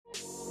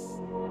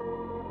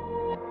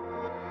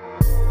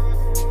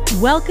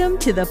Welcome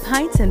to the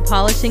Pints and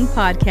Polishing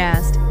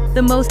Podcast,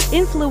 the most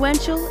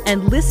influential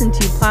and listened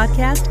to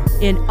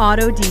podcast in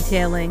auto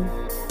detailing.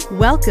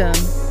 Welcome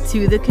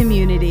to the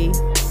community.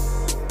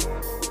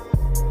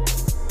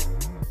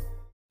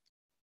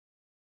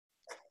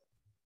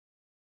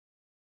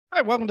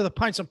 Hi, welcome to the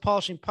Pints and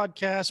Polishing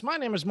Podcast. My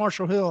name is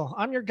Marshall Hill.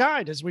 I'm your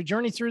guide as we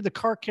journey through the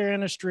car care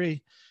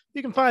industry.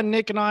 You can find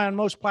Nick and I on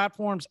most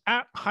platforms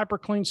at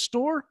HyperClean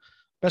Store.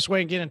 Best way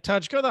to get in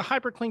touch, go to the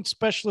HyperClean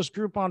Specialist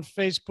group on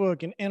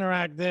Facebook and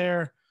interact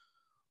there,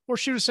 or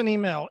shoot us an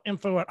email,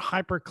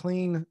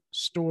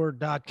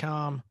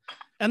 info@hypercleanstore.com.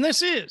 And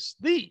this is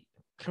the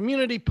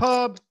Community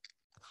Pub.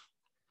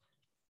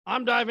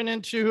 I'm diving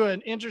into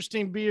an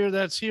interesting beer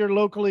that's here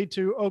locally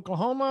to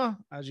Oklahoma,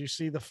 as you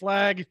see the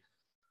flag,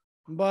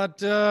 but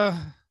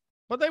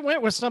they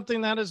went with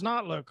something that is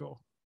not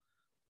local,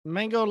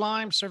 Mango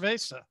Lime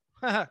Cerveza,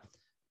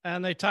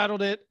 and they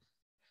titled it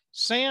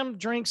Sam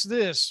Drinks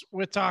This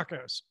with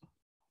Tacos.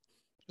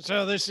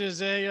 So this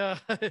is a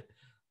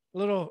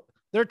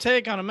their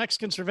take on a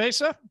Mexican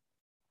cerveza.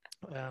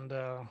 And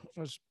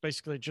it's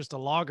basically just a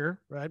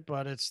lager, right?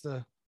 But it's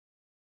the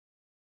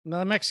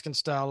Mexican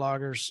style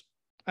lagers.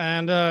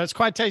 And it's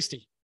quite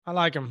tasty. I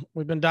like them.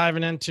 We've been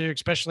diving into,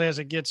 especially as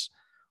it gets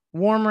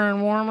warmer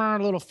and warmer,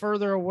 a little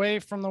further away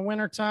from the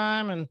winter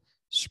time, and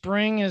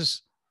spring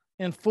is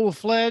in full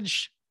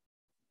fledged.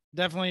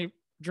 Definitely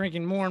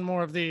drinking more and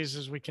more of these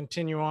as we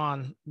continue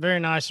on. Very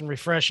nice and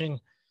refreshing.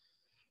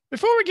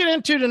 Before we get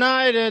into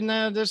tonight,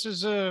 and this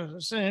is an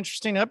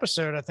interesting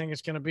episode, I think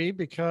it's going to be,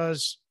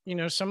 because, you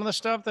know, some of the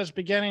stuff that's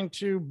beginning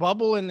to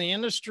bubble in the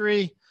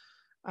industry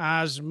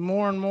as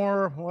more and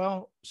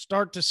more,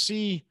 start to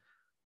see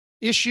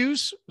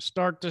issues,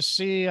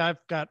 I've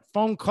got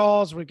phone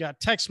calls, we've got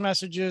text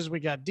messages,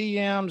 we got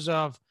DMs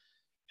of,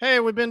 hey,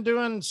 we've been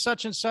doing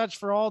such and such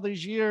for all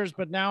these years,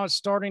 but now it's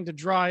starting to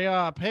dry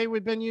up. Hey,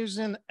 we've been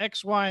using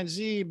X, Y, and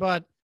Z,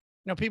 but,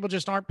 you know, people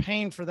just aren't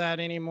paying for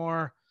that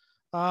anymore.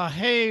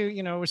 Hey,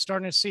 you know, we're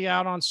starting to see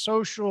out on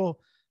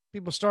social,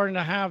 people starting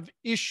to have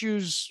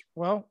issues.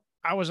 Well,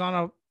 I was on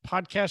a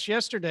podcast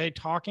yesterday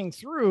talking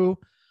through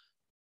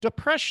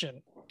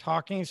depression,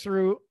 talking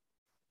through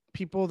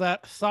people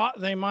that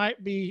thought they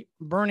might be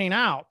burning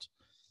out.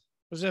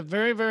 It was a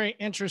very, very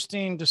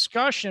interesting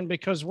discussion,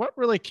 because what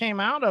really came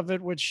out of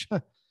it, which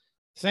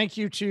thank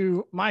you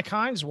to Mike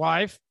Hines'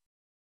 wife,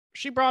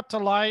 she brought to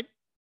light,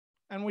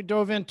 and we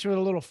dove into it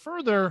a little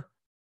further.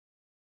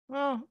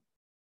 Well,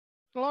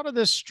 a lot of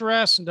this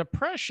stress and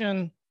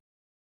depression,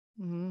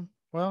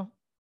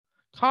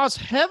 caused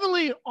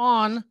heavily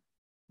on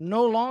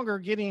no longer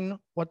getting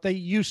what they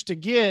used to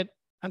get,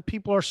 and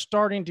people are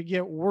starting to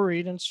get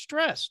worried and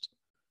stressed.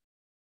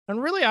 And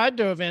really, I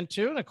dove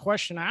into, and a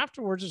question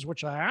afterwards is,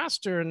 which I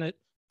asked her, and it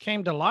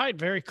came to light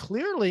very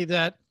clearly,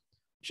 that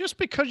just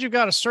because you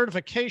got a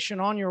certification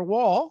on your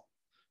wall,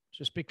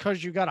 just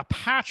because you got a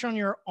patch on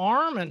your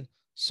arm and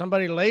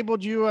somebody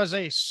labeled you as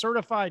a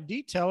certified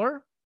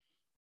detailer,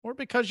 or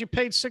because you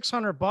paid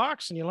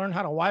 $600 and you learned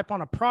how to wipe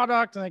on a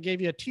product and they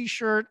gave you a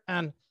t-shirt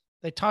and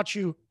they taught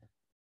you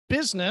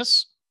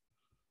business,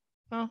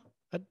 well,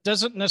 that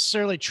doesn't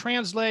necessarily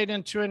translate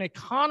into an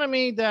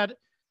economy that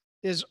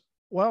is,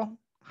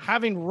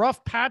 having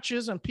rough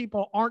patches and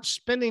people aren't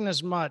spending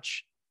as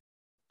much.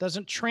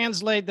 Doesn't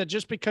translate that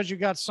just because you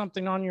got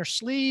something on your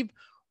sleeve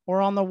or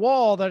on the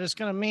wall that it's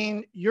going to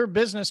mean your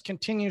business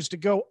continues to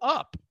go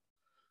up.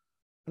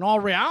 In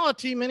all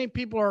reality, many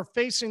people are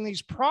facing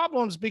these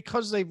problems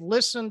because they've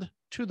listened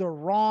to the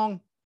wrong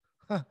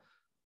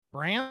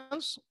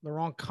brands, the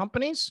wrong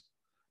companies.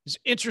 It's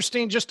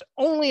interesting, just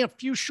only a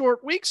few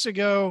short weeks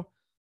ago,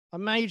 a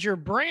major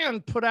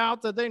brand put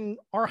out that they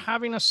are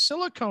having a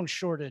silicone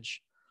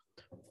shortage.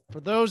 For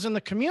those in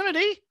the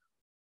community,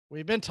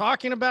 we've been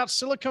talking about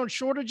silicone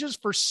shortages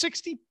for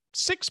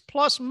 66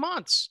 plus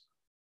months.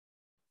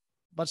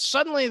 But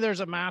suddenly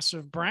there's a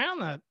massive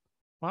brand that,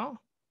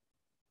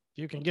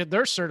 you can get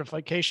their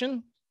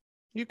certification,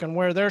 you can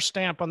wear their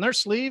stamp on their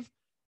sleeve,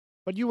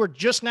 but you were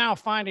just now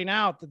finding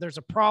out that there's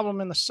a problem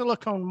in the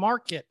silicone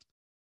market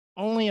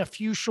only a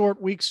few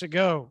short weeks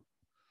ago.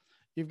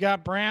 You've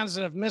got brands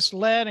that have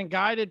misled and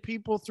guided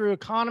people through an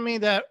economy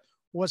that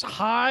was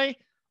high, a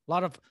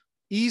lot of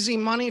easy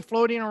money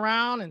floating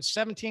around in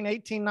 17,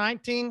 18,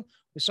 19.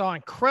 We saw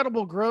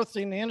incredible growth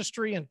in the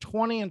industry in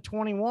 20 and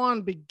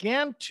 21,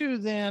 began to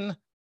then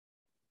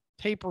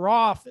taper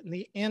off in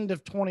the end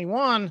of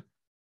 21.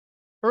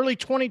 Early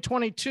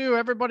 2022,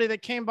 everybody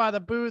that came by the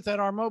booth at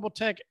our Mobile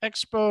Tech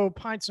Expo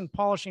Pints and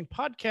Polishing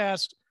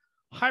Podcast,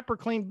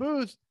 HyperClean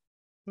booth,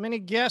 many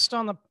guests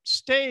on the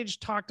stage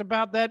talked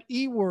about that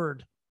E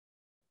word.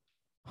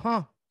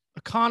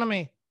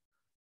 Economy.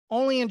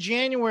 Only in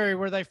January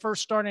were they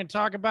first starting to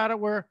talk about it.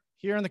 We're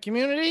here in the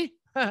community.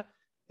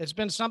 It's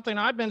been something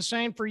I've been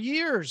saying for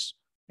years,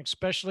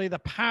 especially the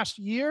past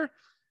year.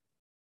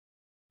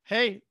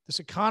 Hey,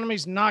 this economy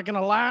is not going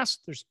to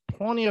last. There's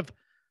plenty of,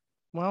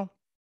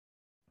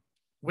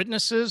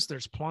 witnesses.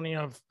 There's plenty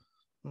of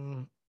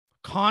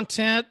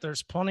content.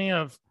 There's plenty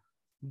of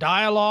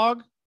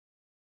dialogue.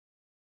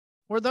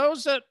 where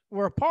those that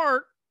were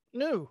apart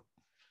knew.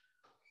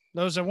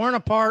 Those that weren't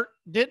apart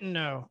didn't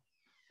know.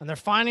 And they're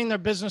finding their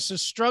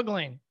businesses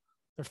struggling.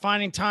 They're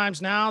finding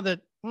times now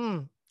that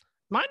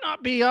might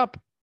not be up.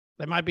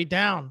 They might be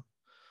down.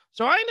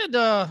 So I ended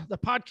the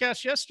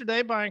podcast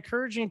yesterday by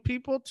encouraging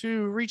people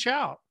to reach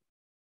out.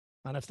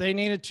 And if they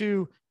needed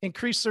to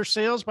increase their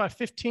sales by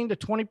 15 to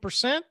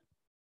 20%,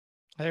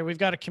 hey, we've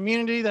got a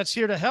community that's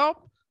here to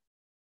help.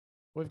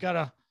 We've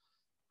got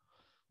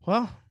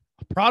a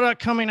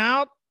product coming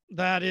out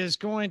that is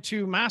going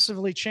to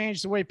massively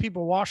change the way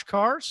people wash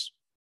cars.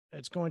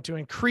 It's going to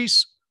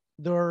increase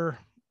their,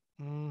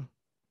 when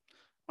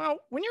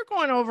you're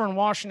going over and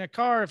washing a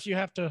car, if you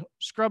have to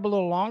scrub a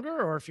little longer,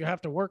 or if you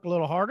have to work a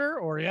little harder,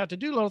 or you have to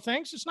do little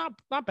things, it's not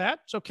bad.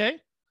 It's okay.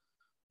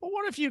 But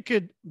what if you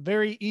could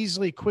very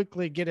easily,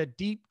 quickly get a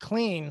deep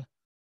clean,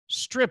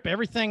 strip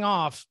everything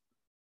off,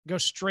 go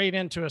straight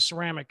into a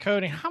ceramic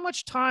coating? How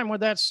much time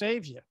would that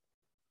save you?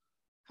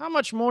 How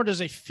much more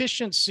does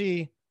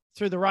efficiency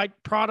through the right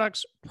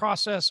products,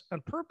 process,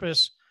 and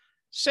purpose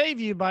save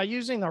you by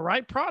using the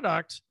right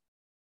product,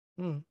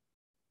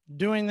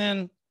 doing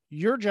then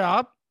your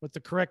job with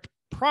the correct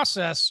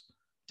process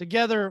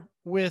together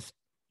with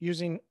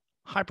using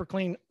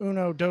HyperClean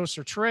Uno, Dose,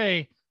 or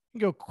Tray?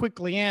 You go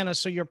quickly in. And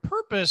so your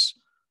purpose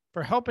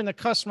for helping the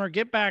customer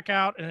get back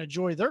out and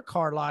enjoy their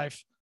car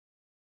life,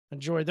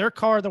 enjoy their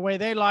car the way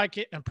they like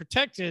it, and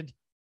protected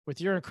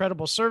with your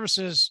incredible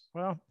services,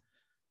 well,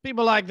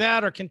 people like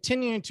that are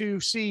continuing to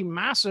see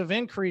massive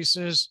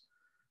increases.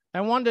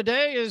 And one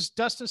today is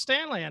Dustin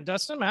Stanley. And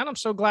Dustin, man, I'm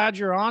so glad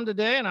you're on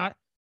today. And I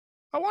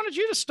wanted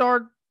you to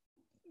start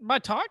by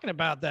talking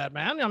about that,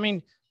 man. I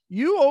mean,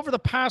 you over the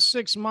past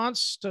 6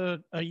 months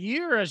to a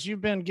year, as you've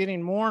been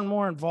getting more and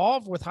more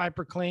involved with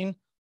HyperClean,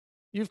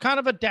 you've kind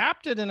of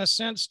adapted in a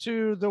sense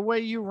to the way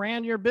you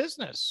ran your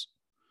business.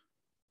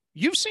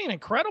 You've seen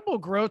incredible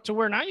growth to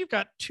where now you've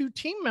got 2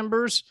 team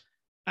members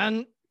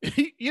and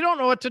you don't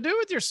know what to do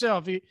with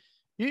yourself.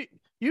 You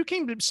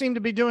seem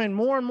to be doing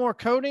more and more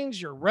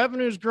coatings. Your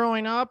revenue's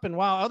growing up. And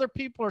while other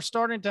people are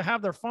starting to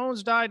have their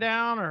phones die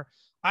down,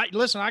 I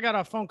got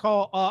a phone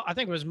call, I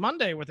think it was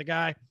Monday, with a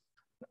guy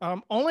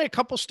only a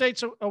couple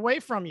states away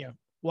from you,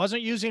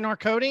 wasn't using our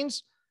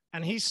coatings.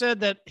 And he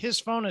said that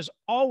his phone is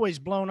always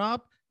blown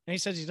up. And he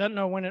says he doesn't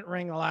know when it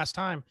rang the last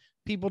time.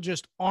 People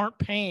just aren't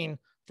paying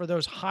for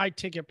those high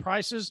ticket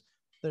prices.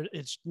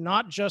 It's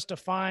not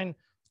justifying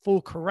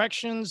full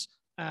corrections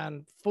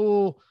and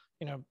full,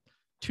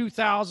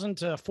 $2,000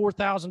 to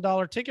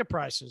 $4,000 ticket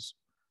prices.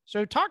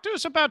 So talk to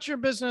us about your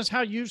business,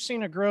 how you've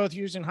seen a growth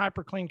using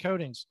HyperClean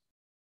coatings.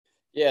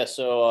 Yeah.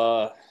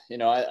 So,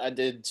 I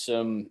did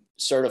some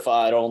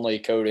certified only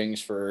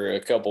coatings for a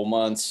couple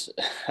months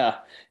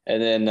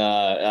and then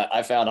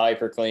I found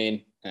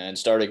HyperClean and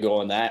started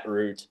going that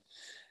route.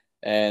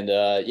 And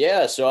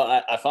so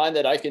I find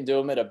that I can do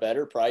them at a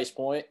better price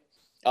point.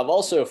 I've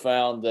also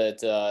found that,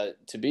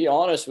 to be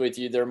honest with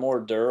you, they're more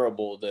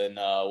durable than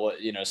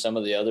some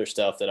of the other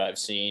stuff that I've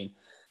seen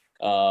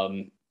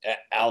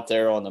out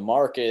there on the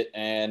market.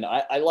 And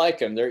I like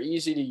them. They're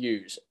easy to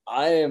use.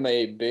 I am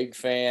a big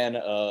fan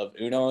of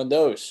Uno and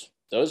Dose.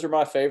 Those are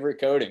my favorite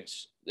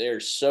coatings.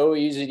 They're so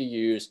easy to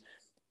use.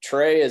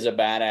 Tray is a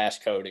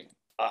badass coating.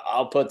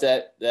 I'll put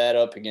that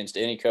up against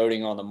any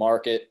coating on the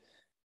market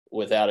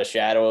without a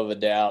shadow of a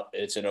doubt.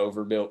 It's an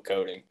overbuilt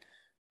coating.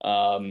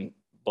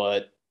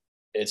 But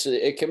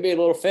it can be a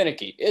little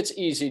finicky. It's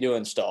easy to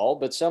install,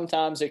 but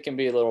sometimes it can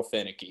be a little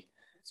finicky.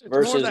 It's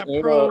versus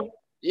more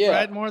Uno,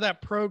 right? More of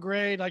that pro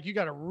grade. Like, you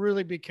got to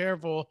really be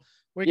careful.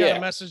 We got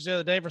a message the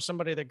other day from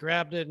somebody that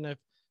grabbed it, and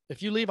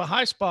if you leave a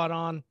high spot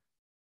on,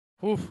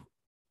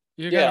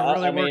 you got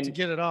to really work to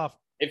get it off.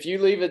 If you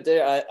leave it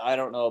there, I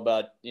don't know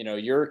about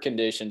your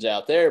conditions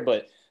out there,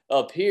 but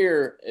up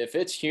here, if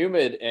it's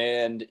humid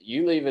and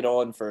you leave it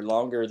on for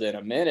longer than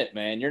a minute,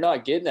 man, you're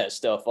not getting that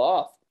stuff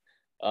off.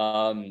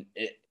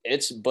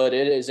 But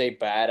it is a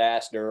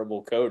badass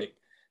durable coating.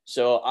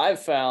 So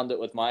I've found that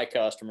with my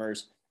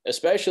customers,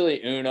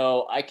 especially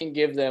Uno, I can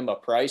give them a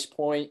price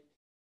point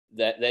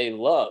that they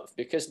love,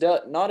 because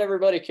not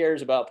everybody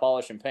cares about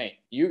polish and paint.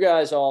 You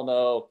guys all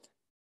know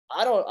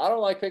I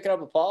don't like picking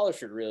up a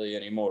polisher really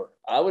anymore.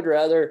 I would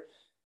rather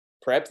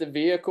prep the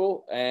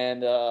vehicle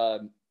and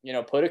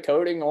put a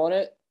coating on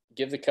it,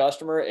 give the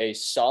customer a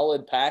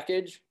solid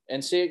package,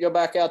 and see it go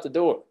back out the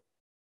door.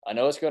 I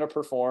know it's going to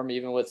perform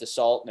even with the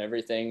salt and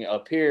everything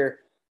up here,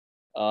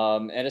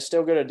 and it's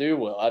still going to do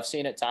well. I've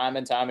seen it time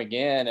and time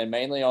again, and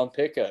mainly on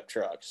pickup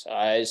trucks.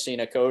 I seen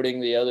a coating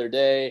the other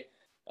day,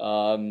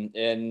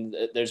 and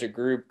there's a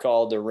group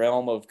called the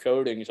Realm of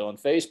Coatings on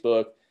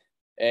Facebook,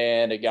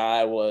 and a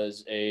guy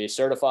was a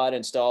certified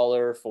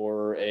installer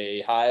for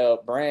a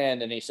high-up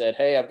brand, and he said,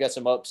 hey, I've got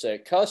some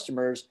upset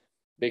customers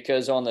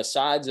because on the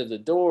sides of the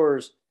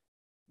doors,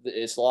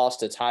 it's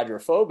lost its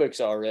hydrophobics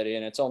already,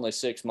 and it's only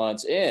 6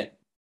 months in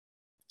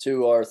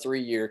to our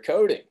 3-year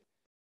coating,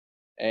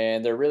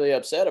 and they're really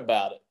upset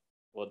about it.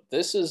 Well,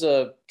 this is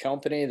a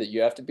company that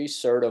you have to be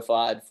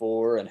certified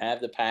for and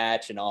have the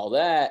patch and all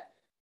that.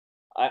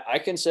 I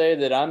can say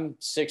that I'm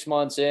 6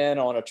 months in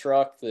on a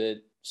truck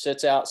that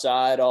sits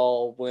outside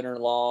all winter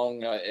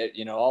long,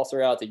 all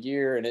throughout the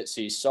year, and it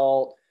sees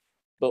salt.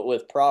 But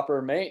with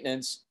proper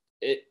maintenance,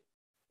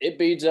 it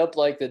beads up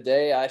like the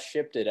day I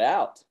shipped it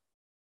out.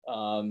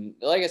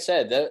 Like I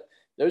said,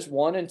 those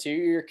 1 and 2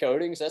 year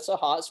coatings, that's a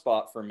hot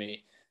spot for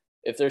me.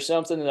 If there's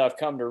something that I've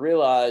come to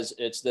realize,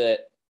 it's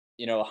that,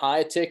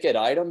 high ticket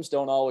items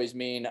don't always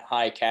mean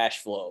high cash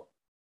flow.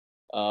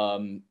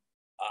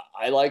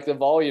 I like the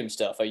volume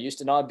stuff. I used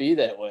to not be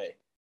that way.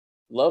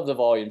 Love the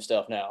volume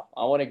stuff now.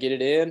 I want to get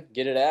it in,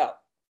 get it out.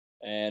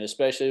 And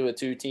especially with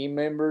 2 team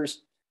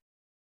members,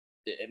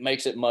 it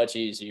makes it much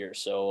easier.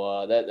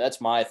 So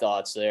that's my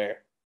thoughts there.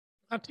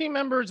 Now, team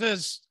members,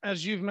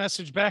 as you've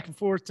messaged back and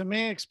forth to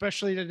me,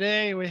 especially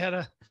today, we had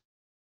a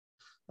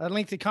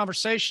lengthy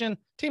conversation.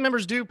 Team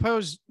members do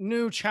pose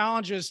new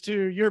challenges to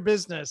your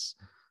business,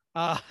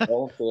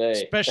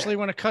 especially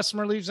when a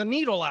customer leaves a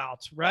needle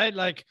out, right?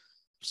 Like,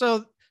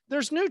 so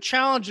there's new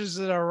challenges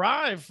that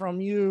arrive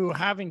from you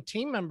having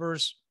team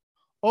members.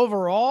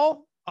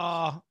 Overall,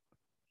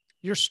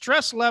 your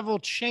stress level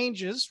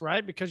changes,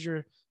 right? Because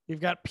you've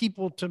got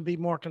people to be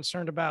more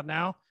concerned about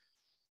now,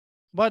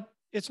 but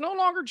it's no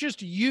longer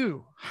just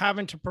you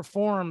having to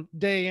perform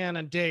day in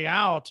and day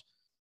out.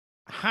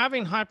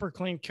 Having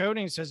HyperClean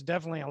coatings has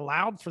definitely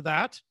allowed for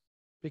that,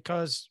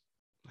 because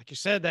like you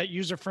said, that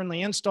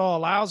user-friendly install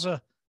allows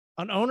an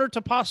owner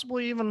to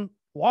possibly even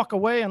walk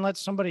away and let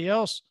somebody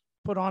else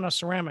put on a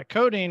ceramic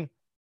coating.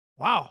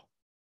 Wow.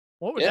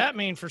 What would that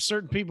mean for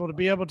certain people to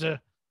be able to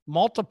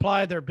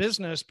multiply their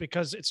business,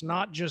 because it's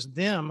not just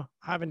them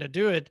having to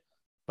do it,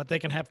 but they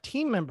can have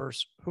team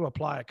members who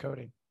apply a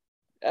coating?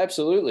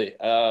 Absolutely.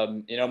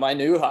 My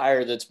new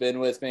hire that's been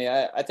with me,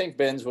 I think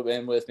Ben's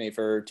been with me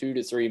for 2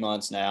 to 3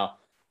 months now,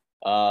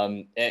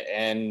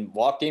 and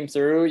walked him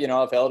through,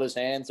 I've held his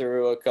hand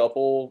through a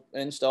couple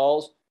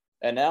installs,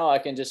 and now I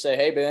can just say,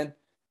 hey, Ben,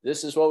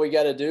 this is what we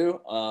got to do.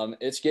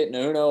 It's getting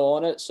Uno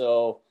on it.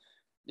 So,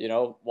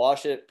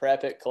 wash it,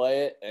 prep it,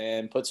 clay it,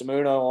 and put some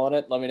Uno on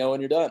it. Let me know when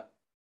you're done.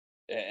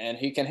 And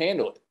he can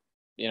handle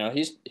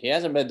it. He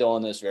hasn't been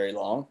doing this very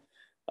long.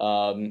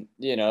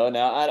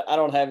 Now I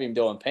don't have him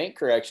doing paint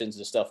corrections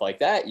and stuff like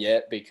that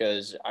yet,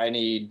 because I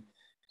need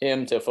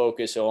him to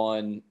focus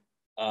on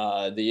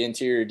the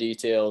interior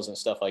details and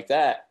stuff like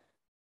that.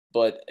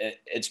 But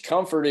it's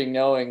comforting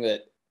knowing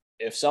that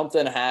if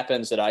something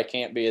happens that I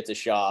can't be at the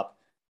shop,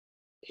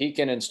 he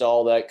can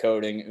install that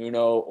coating,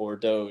 Uno or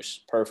Dose,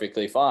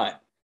 perfectly fine.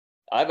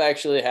 I've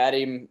actually had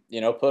him,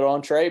 put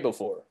on tray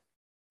before.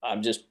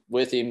 I'm just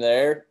with him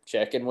there,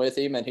 checking with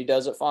him, and he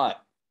does it fine.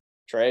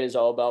 Trey is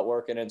all about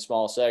working in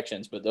small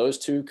sections, but those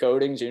 2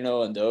 coatings,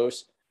 and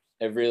Dose,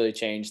 have really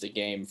changed the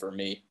game for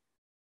me.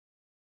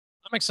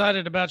 I'm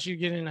excited about you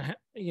getting,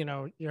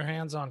 your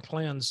hands on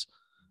Cleanse.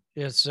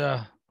 It's,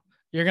 you're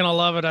going to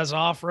love it as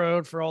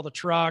off-road for all the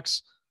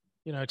trucks,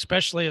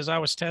 especially as I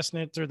was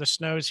testing it through the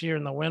snows here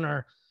in the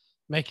winter,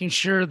 making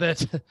sure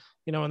that,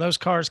 when those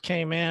cars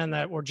came in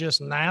that were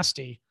just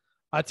nasty.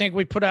 I think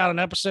we put out an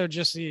episode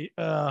just the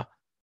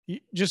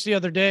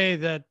other day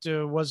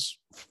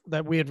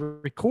that we had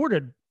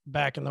recorded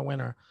back in the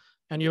winter,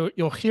 and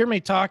you'll hear me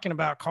talking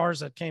about cars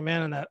that came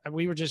in and that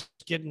we were just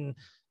getting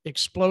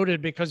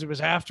exploded because it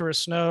was after a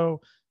snow,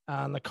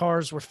 and the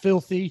cars were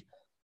filthy.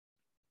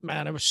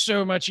 Man, it was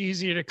so much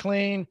easier to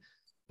clean,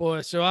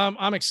 boy. So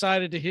I'm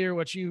excited to hear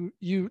what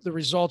the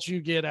results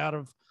you get out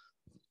of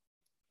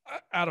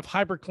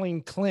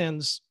HyperClean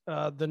Cleanse,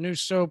 the new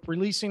soap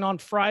releasing on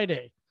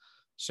Friday.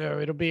 So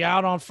it'll be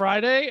out on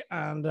Friday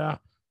and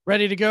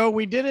ready to go.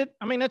 We did it.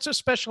 I mean, it's a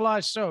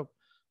specialized soap.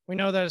 We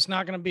know that it's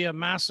not going to be a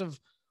massive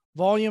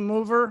volume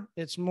mover.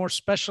 It's more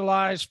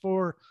specialized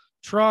for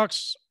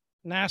trucks,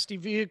 nasty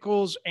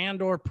vehicles,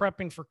 and or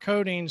prepping for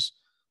coatings.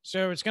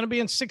 So it's going to be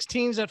in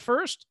 16s at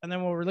first, and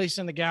then we'll release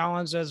in the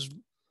gallons as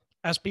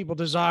people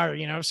desire.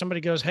 If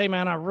somebody goes, hey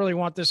man, I really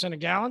want this in a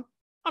gallon,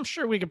 I'm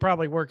sure we could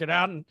probably work it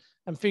out and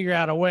figure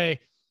out a way.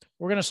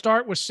 We're going to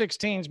start with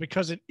 16s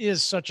because it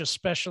is such a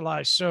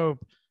specialized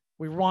soap.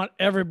 We want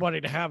everybody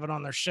to have it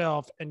on their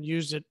shelf and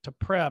use it to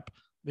prep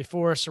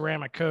before a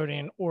ceramic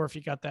coating, or if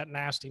you got that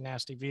nasty,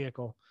 nasty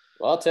vehicle.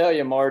 Well, I'll tell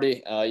you,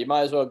 Marty, you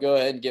might as well go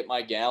ahead and get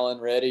my gallon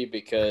ready,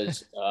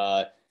 because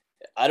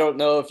I don't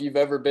know if you've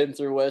ever been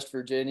through West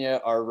Virginia.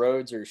 Our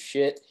roads are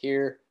shit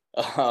here.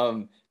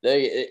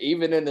 They,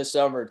 even in the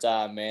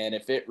summertime, man,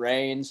 if it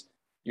rains,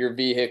 your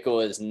vehicle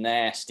is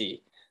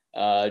nasty.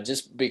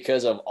 Just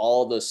because of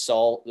all the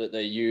salt that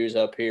they use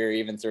up here,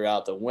 even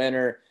throughout the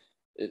winter.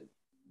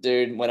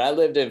 Dude, when I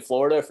lived in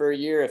Florida for a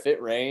year, if it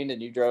rained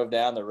and you drove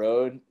down the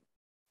road,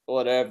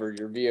 whatever,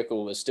 your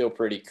vehicle was still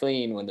pretty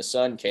clean when the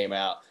sun came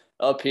out.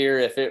 Up here,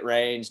 if it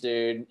rains,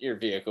 dude, your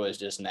vehicle is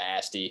just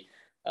nasty.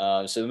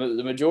 So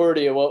the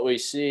majority of what we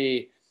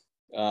see,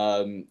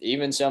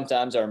 even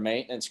sometimes our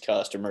maintenance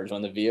customers,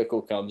 when the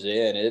vehicle comes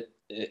in,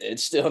 it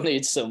still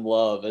needs some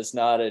love. It's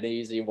not an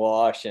easy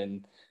wash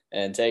and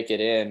take it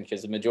in,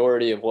 because the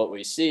majority of what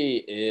we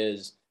see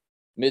is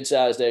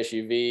mid-sized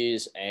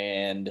SUVs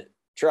and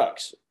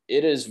trucks.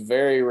 it is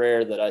very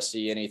rare that I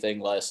see anything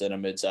less than a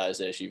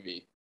mid-sized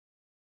SUV.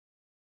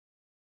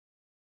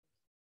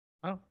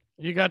 Oh,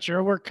 you got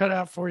your work cut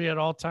out for you at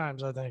all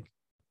times, I think.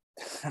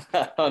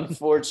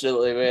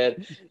 Unfortunately,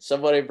 man,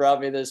 somebody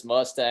brought me this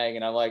Mustang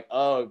and I'm like,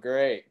 oh,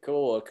 great,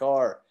 cool, a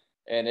car.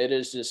 And it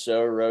is just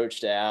so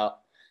roached out.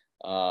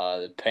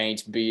 The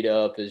paint's beat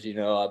up, as you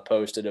know, I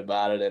posted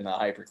about it in the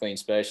Hyperclean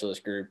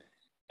Specialist group.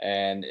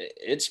 And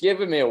it's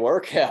giving me a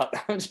workout.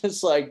 I'm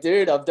just like,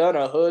 dude, I've done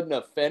a hood and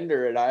a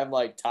fender and I'm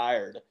like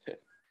tired.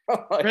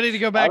 Like, ready to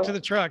go back to the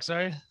truck,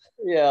 sorry.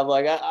 Yeah, I'm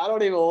like, I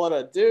don't even want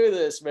to do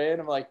this, man.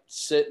 I'm like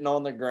sitting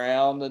on the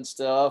ground and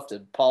stuff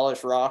to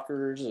polish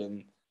rockers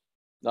and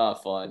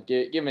not fun.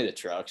 Give me the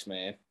trucks,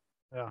 man.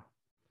 Yeah.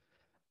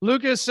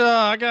 Lucas,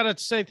 I got to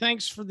say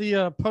thanks for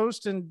the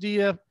post in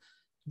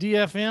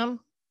DFM.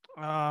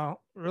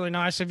 Really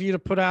nice of you to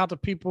put out to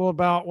people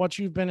about what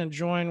you've been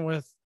enjoying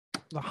with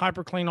the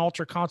Hyperclean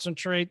Ultra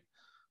Concentrate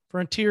for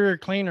interior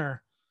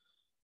cleaner.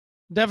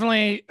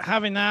 Definitely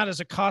having that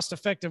as a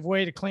cost-effective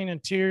way to clean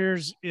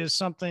interiors is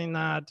something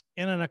that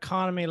in an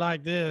economy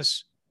like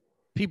this,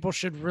 people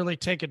should really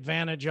take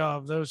advantage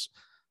of. Those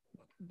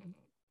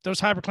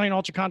Hyperclean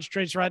Ultra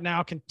Concentrates right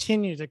now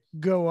continue to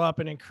go up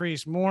and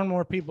increase. More and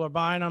more people are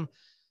buying them.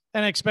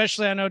 And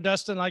especially, I know,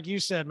 Dustin, like you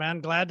said, man,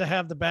 glad to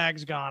have the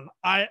bags gone.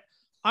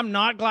 I'm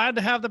not glad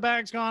to have the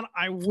bags gone.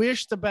 I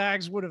wish the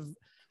bags would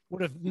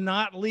have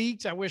not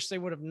leaked. I wish they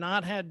would have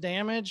not had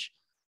damage.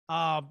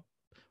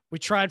 We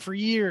tried for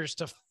years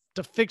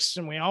to fix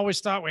them. We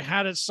always thought we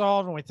had it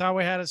solved, and we thought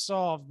we had it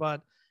solved.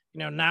 But, you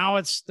know, now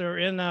they're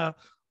in a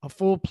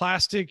full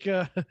plastic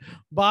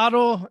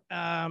bottle.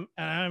 And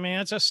I mean,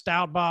 it's a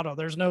stout bottle.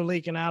 There's no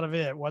leaking out of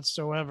it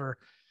whatsoever.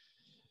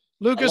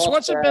 Lucas,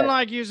 what's it been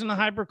like using the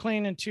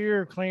Hyperclean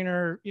interior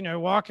cleaner? You know,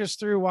 walk us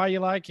through why you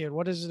like it.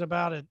 What is it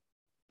about it?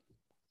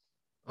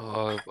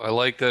 I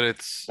like that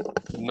it's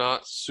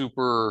not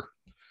super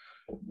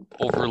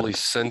overly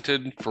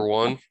scented, for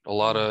one. A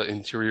lot of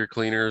interior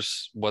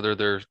cleaners, whether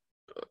they're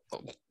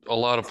a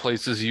lot of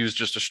places use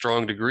just a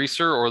strong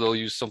degreaser or they'll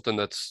use something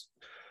that's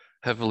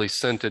heavily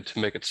scented to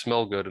make it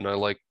smell good. And I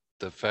like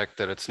the fact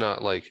that it's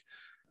not like,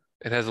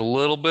 it has a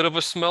little bit of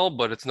a smell,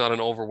 but it's not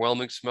an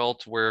overwhelming smell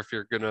to where if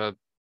you're going to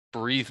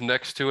breathe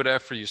next to it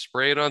after you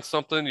spray it on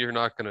something, you're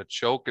not going to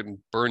choke and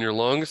burn your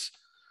lungs.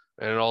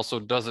 And it also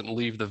doesn't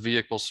leave the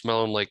vehicle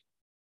smelling like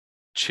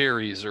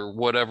cherries or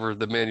whatever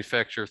the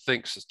manufacturer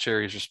thinks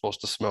cherries are supposed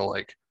to smell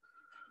like.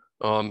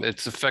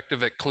 It's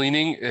effective at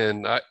cleaning,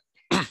 and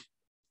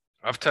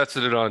I've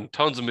tested it on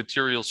tons of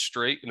materials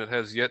straight, and it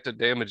has yet to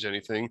damage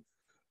anything.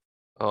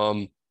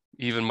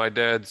 Even my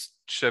dad's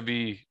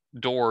Chevy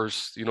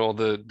doors, you know,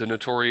 the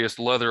notorious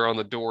leather on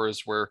the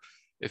doors where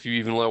if you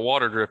even let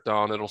water drip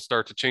down, it'll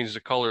start to change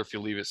the color if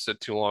you leave it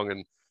sit too long.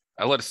 And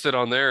I let it sit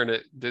on there, and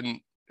it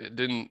didn't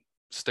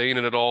stain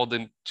it at all,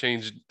 didn't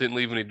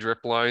leave any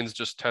drip lines,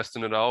 just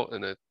testing it out.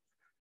 And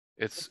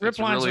it's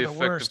really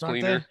effective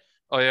cleaner.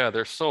 Oh yeah,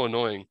 they're so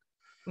annoying.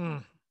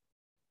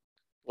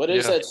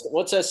 What's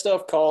that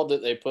stuff called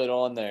that they put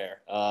on there?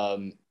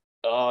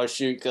 Oh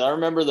shoot, because I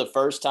remember the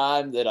first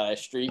time that I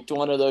streaked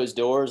one of those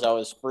doors, I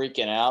was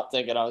freaking out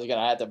thinking I was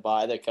gonna have to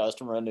buy the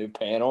customer a new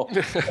panel.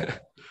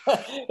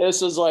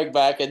 This was like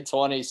back in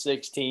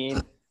 2016.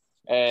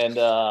 And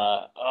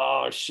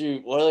oh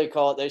shoot, what do they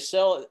call it? They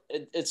sell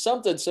it's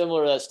something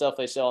similar to that stuff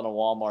they sell on a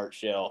Walmart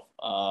shelf.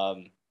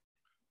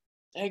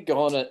 They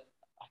go on it.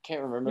 I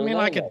can't remember. You mean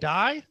like a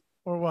dye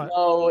or what?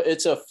 No,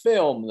 it's a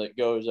film that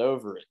goes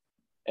over it.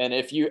 And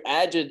if you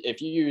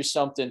use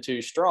something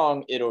too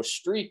strong, it'll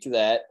streak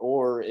that,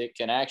 or it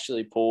can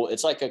actually pull.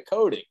 It's like a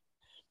coating,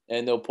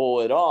 and they'll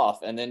pull it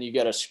off, and then you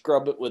got to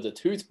scrub it with a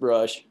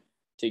toothbrush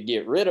to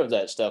get rid of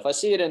that stuff. I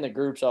see it in the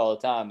groups all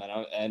the time,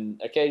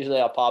 and occasionally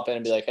I'll pop in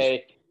and be like,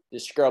 hey,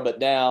 just scrub it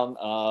down,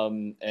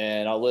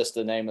 and I'll list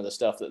the name of the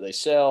stuff that they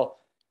sell,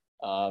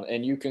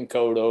 and you can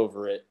coat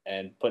over it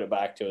and put it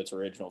back to its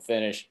original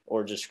finish,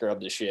 or just scrub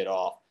the shit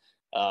off.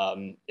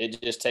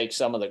 It just takes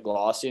some of the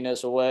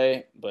glossiness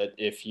away, but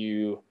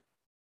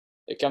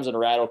it comes in a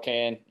rattle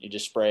can, you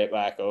just spray it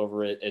back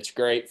over it. It's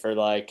great for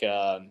like,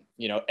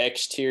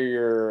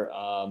 exterior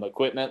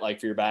equipment, like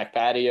for your back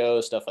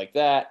patio, stuff like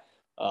that.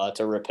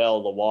 To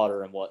repel the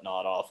water and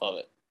whatnot off of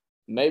it.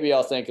 Maybe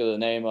I'll think of the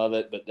name of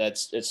it, but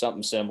it's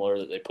something similar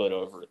that they put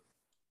over it.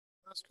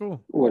 That's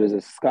cool. What is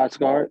it?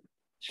 Scotchgard?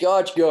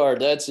 Scotchgard,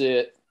 that's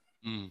it.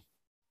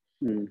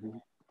 Mm-hmm.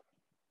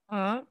 All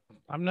right.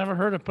 I've never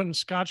heard of putting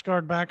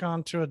Scotchgard back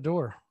onto a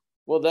door.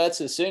 Well, that's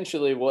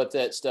essentially what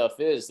that stuff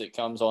is that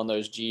comes on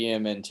those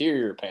GM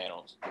interior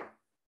panels.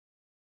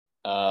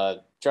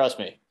 Trust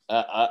me,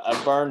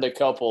 I burned a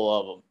couple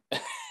of them.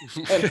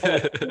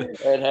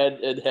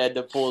 It had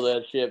to pull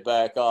that shit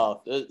back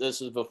off.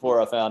 This is before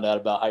I found out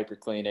about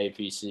Hyperclean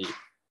APC.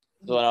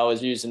 So when I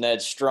was using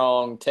that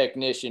strong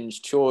Technician's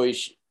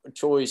Choice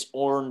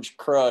Orange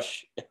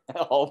Crush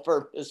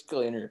all-purpose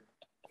cleaner.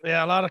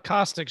 Yeah, a lot of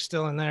caustic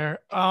still in there.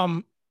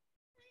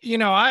 You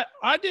know,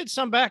 I did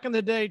some back in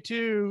the day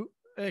too,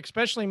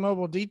 especially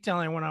mobile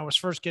detailing when I was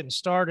first getting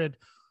started.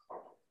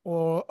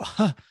 Or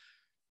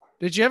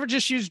Did you ever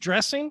just use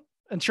dressing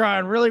and try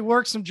and really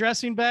work some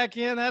dressing back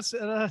in? That's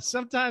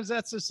sometimes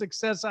that's a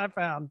success I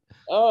found.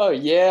 Oh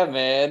yeah,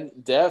 man,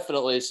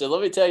 definitely. So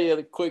let me tell you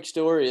a quick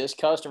story. This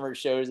customer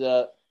shows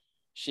up.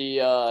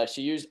 She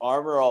used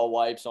Armor All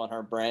wipes on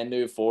her brand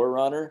new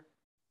 4Runner,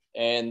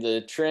 and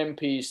the trim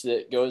piece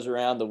that goes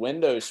around the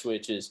window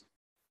switches,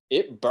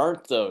 it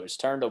burnt those,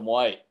 turned them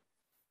white.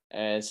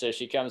 And so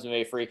she comes to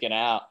me freaking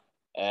out,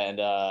 and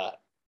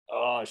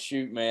oh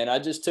shoot, man, I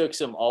just took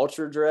some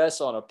Ultra Dress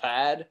on a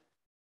pad,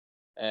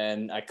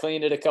 and I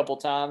cleaned it a couple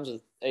times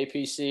with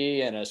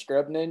APC and a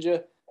Scrub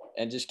Ninja,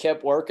 and just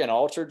kept working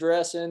Ultra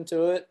Dress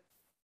into it,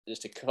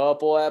 just a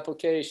couple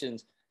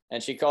applications.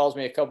 And she calls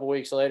me a couple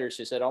weeks later.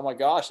 She said, "Oh my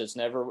gosh,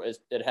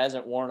 it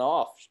hasn't worn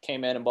off." She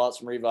came in and bought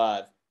some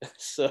Revive.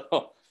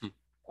 So,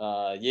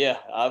 yeah,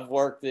 I've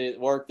worked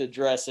the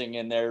dressing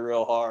in there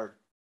real hard.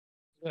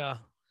 Yeah,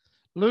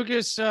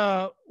 Lucas,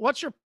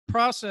 what's your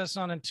process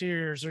on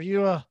interiors? Are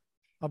you a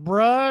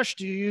brush?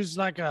 Do you use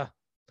like a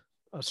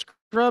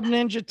Scrub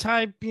Ninja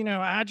type,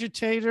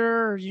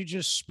 agitator, or you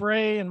just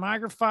spray and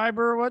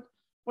microfiber?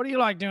 What do you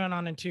like doing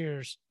on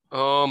interiors?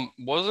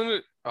 Wasn't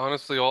it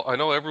honestly I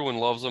know everyone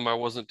loves them. I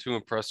wasn't too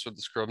impressed with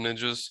the Scrub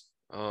Ninjas.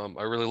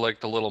 I really like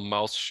the little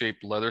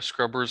mouse-shaped leather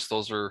scrubbers.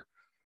 Those are,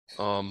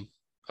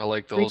 I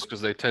like those because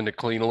they tend to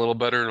clean a little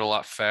better and a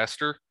lot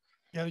faster.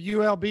 Yeah,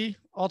 ULB,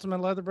 Ultimate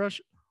Leather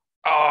Brush.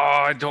 Oh,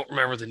 I don't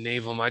remember the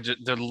name of them.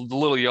 The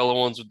little yellow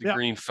ones with the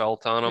green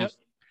felt on them.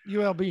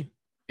 Yep. ULB.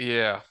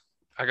 Yeah,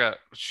 I got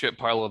a shit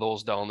pile of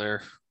those down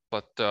there.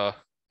 But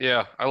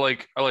yeah, I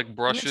like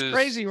brushes. And it's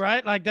crazy,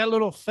 right? Like that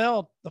little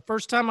felt. The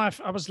first time I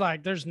was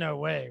like, "There's no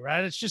way,"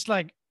 right? It's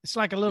like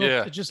a little.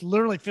 Yeah. It just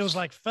literally feels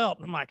like felt.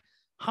 And I'm like,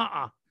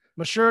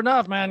 But sure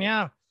enough, man,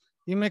 yeah,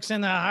 you mix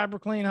in that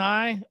HyperClean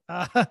High.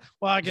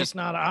 Well, I guess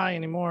not a High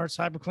anymore. It's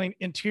HyperClean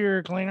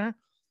Interior Cleaner.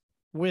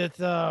 With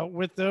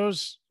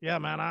those, yeah,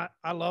 man,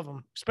 I love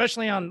them,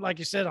 especially on, like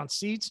you said, on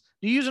seats.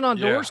 Do you use it on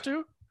doors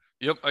too?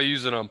 Yep, I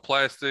use it on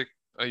plastic.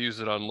 I use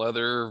it on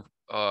leather.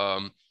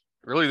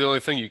 Really, the only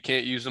thing you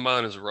can't use them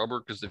on is rubber,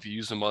 because if you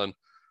use them on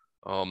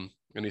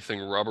anything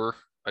rubber,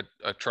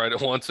 I tried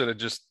it once and it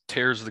just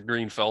tears the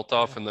green felt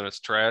off and then it's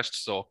trashed.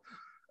 So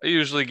I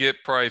usually get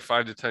probably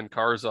 5 to 10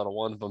 cars out of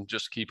one of them,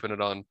 just keeping it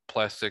on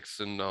plastics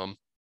and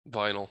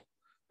vinyl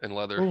and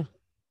leather.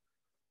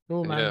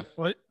 Cool, man. Yeah.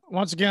 Well,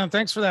 once again,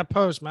 thanks for that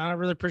post, man. I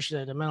really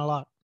appreciate it. It meant a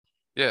lot.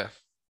 Yeah.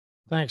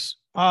 Thanks.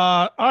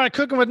 All right,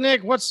 Cooking with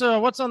Nick. What's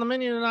on the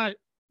menu tonight?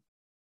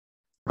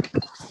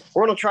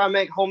 We're gonna try and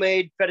make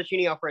homemade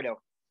fettuccine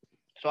Alfredo.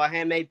 So I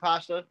handmade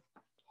pasta, a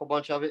whole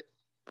bunch of it.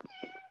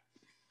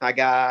 I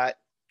got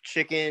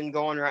chicken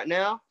going right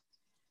now.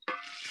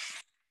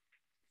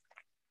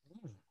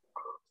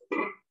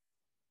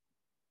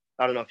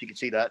 I don't know if you can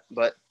see that,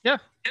 but yeah.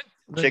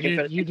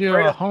 Chicken. You do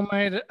a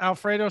homemade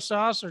Alfredo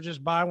sauce, or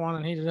just buy one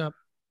and heat it up?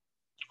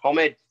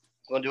 Homemade.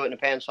 I'm gonna do it in a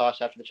pan sauce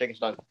after the chicken's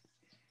done.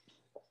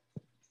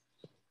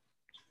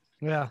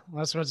 Yeah,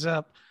 that's what's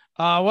up.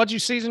 What'd you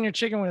season your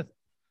chicken with?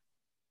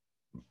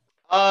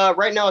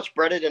 Right now it's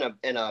breaded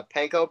in a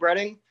panko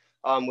breading,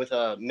 with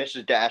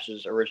Mrs.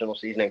 Dash's original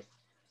seasoning.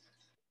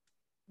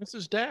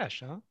 Mrs.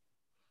 Dash, huh?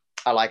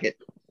 I like it.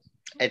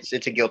 It's a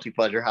guilty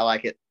pleasure. I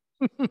like it.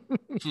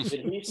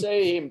 Did he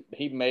say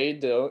he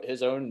made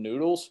his own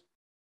noodles?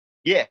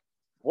 Yeah.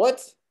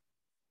 What?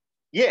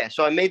 Yeah.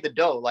 So I made the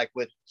dough like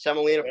with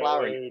semolina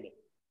flour.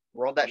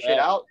 Rolled that shit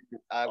out.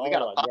 We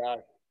got a pot.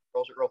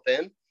 Rolls it real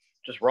thin.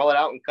 Just roll it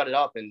out and cut it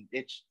up, and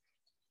it's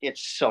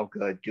so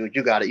good, dude.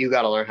 You got it. You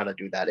got to learn how to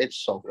do that. It's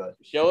so good.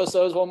 Show us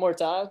those one more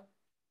time.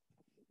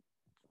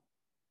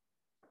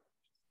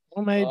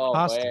 Homemade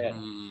pasta.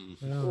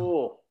 Yeah.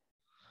 Cool.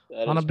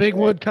 On a big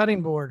wood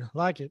cutting board.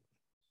 Like it.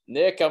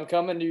 Nick, I'm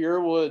coming to your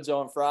woods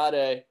on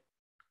Friday.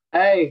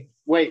 Hey,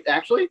 wait,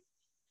 actually?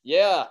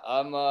 Yeah,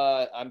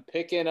 I'm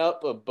picking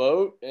up a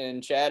boat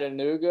in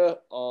Chattanooga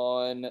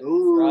on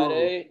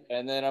Friday,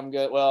 and then I'm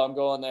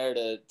going there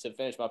to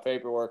finish my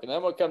paperwork, and then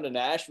I'm gonna come to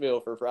Nashville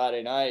for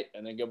Friday night,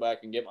 and then go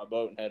back and get my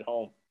boat and head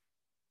home.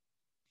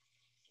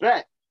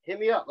 Bet, hit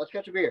me up. Let's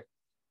catch a beer,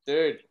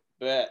 dude.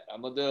 Bet,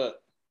 I'm gonna do it.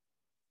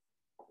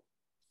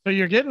 So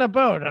you're getting a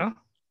boat, huh?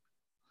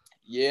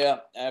 Yeah,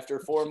 after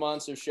 4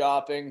 months of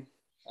shopping,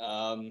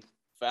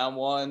 found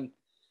one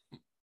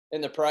in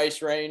the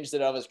price range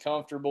that I was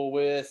comfortable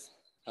with,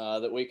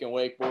 that we can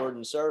wakeboard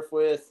and surf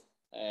with,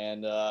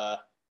 and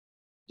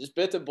just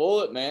bit the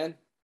bullet, man.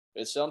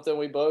 It's something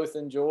we both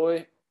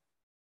enjoy.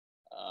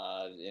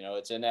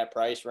 It's in that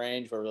price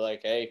range where we're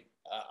like, hey,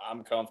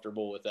 I'm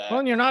comfortable with that. Well,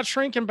 and you're not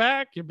shrinking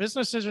back. Your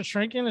business isn't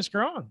shrinking. It's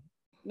growing.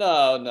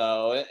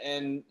 No.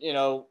 And,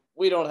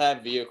 we don't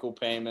have vehicle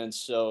payments,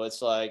 so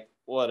it's like,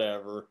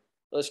 whatever.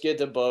 Let's get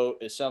the boat.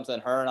 It's something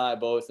her and I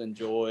both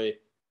enjoy.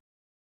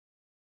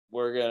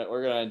 We're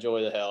gonna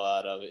enjoy the hell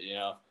out of it,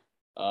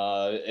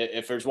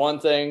 If there's one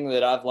thing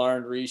that I've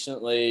learned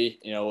recently,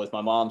 with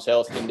my mom's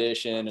health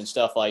condition and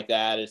stuff like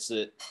that, it's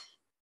that,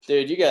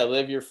 dude, you gotta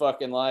live your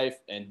fucking life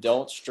and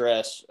don't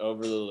stress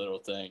over the little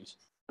things.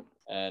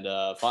 And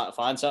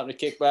find something to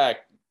kick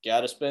back.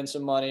 Got to spend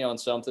some money on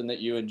something that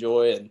you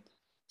enjoy, and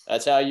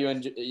That's how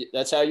you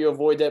that's how you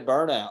avoid that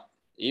burnout,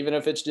 even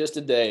if it's just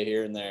a day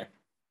here and there.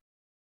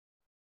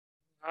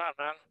 All right,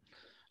 man.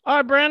 All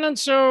right, Brandon.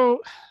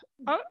 So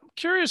I'm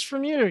curious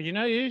from you,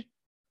 you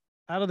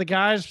out of the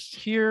guys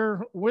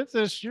here with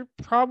us, you're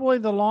probably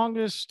the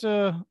longest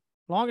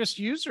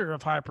user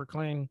of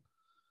HyperClean.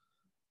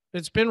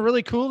 It's been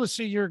really cool to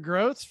see your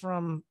growth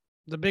from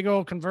the big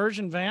old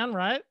conversion van,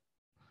 right?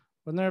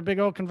 Wasn't there a big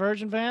old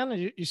conversion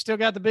van? You still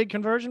got the big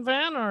conversion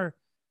van, or?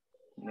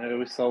 No,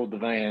 we sold the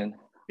van.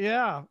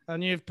 Yeah.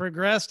 And you've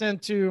progressed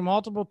into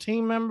multiple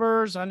team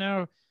members. I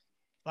know,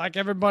 like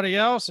everybody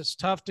else, it's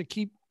tough to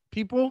keep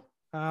people.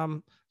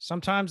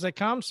 Sometimes they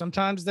come,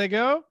 sometimes they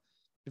go.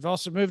 You've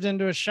also moved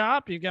into a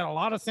shop. You've got a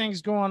lot of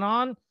things going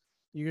on.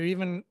 You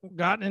even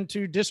got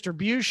into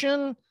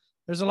distribution.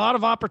 There's a lot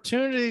of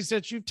opportunities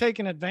that you've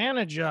taken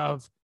advantage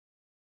of.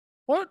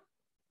 What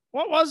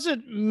was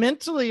it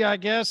mentally, I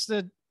guess,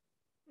 that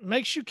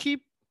makes you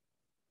keep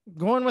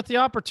going with the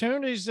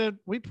opportunities that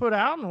we put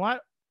out, and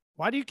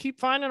why do you keep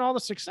finding all the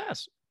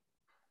success?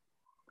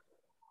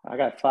 I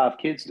got 5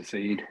 kids to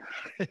feed.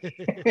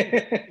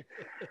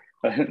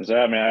 So,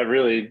 I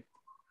mean,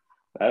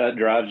 that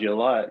drives you a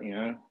lot,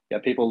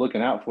 got people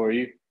looking out for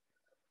you,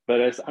 but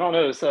I don't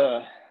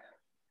know.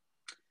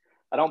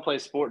 I don't play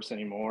sports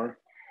anymore.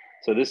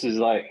 So this is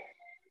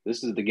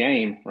the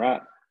game,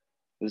 right?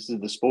 This is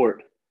the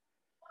sport.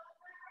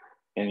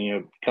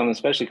 And,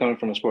 especially coming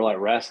from a sport like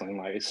wrestling,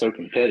 like it's so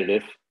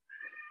competitive,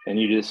 and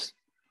you just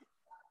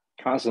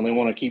constantly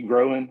want to keep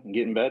growing and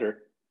getting better.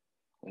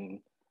 And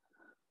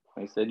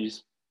like I said, you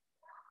just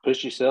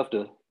push yourself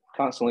to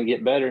constantly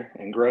get better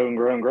and grow and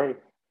grow and grow.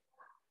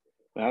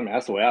 I mean,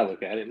 that's the way I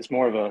look at it. It's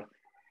more of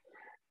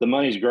the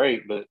money's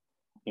great, but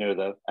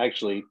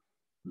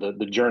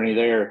the journey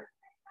there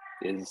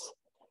is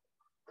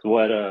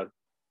what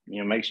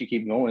makes you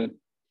keep going.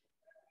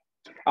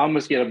 I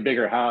almost get a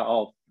bigger high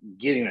off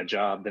getting a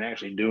job than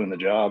actually doing the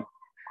job.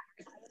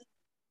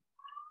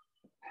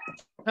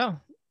 Oh,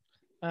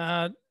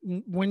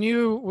 when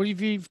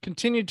you've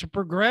continued to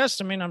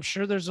progress, I mean, I'm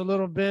sure there's a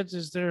little bit.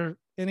 Is there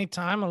any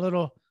time a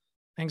little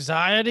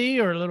anxiety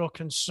or a little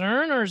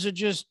concern, or is it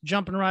just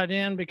jumping right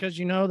in because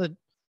you know that,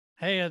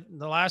 hey,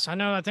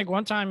 I think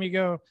one time you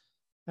go,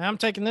 I'm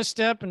taking this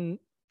step and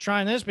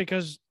trying this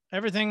because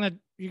everything that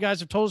you guys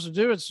have told us to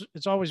do,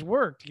 it's always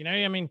worked.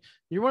 I mean,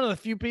 you're one of the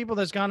few people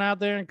that's gone out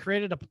there and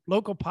created a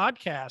local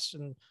podcast,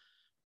 and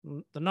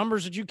the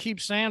numbers that you keep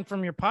saying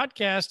from your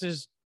podcast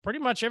is pretty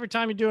much every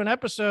time you do an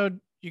episode,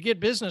 you get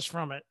business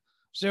from it.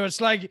 So it's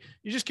like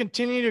you just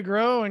continue to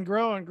grow and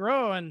grow and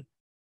grow. And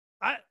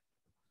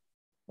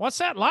what's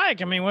that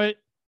like? I mean,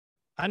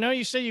 I know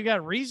you say you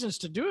got reasons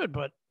to do it,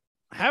 but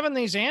having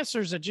these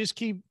answers that just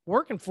keep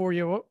working for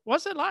you,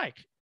 what's it like?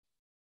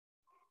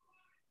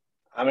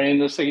 I mean,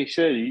 just like you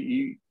said,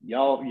 you'd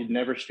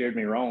never steered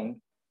me wrong.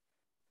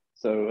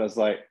 So I was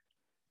like,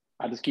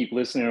 I just keep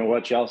listening to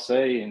what y'all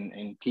say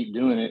and keep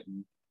doing it.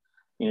 And,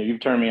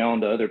 you've turned me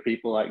on to other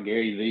people like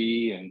Gary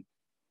Vee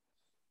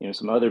and,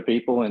 some other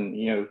people, and,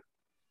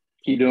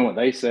 keep doing what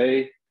they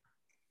say.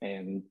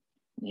 And,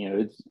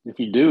 if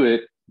you do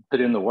it,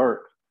 put in the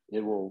work, it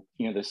will,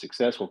 the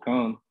success will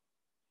come.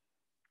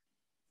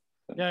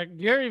 Yeah.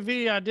 Gary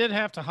Vee, I did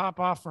have to hop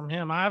off from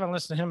him. I haven't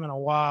listened to him in a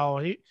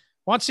while.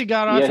 Once he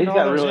got off into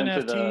all those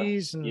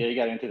NFTs. He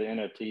got into the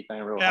NFT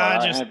thing real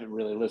hard. I haven't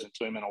really listened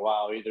to him in a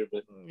while either.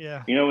 But,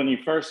 when you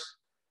first,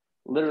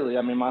 literally,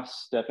 I mean, my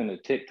step into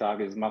TikTok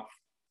is my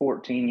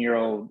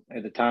 14-year-old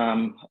at the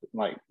time,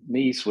 like,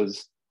 niece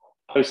was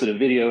posted a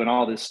video and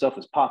all this stuff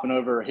was popping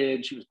over her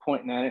head. She was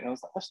pointing at it. And I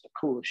was like, that's the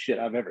coolest shit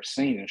I've ever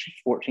seen. And she's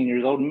 14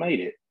 years old and made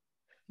it.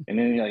 And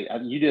then,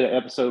 you did an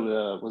episode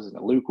with, was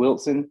it Luke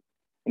Wilson?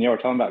 And y'all were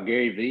talking about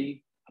Gary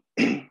Vee.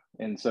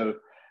 And so,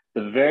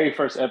 the very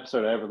first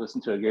episode I ever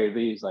listened to of Gary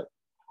Vee is like,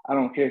 I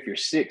don't care if you're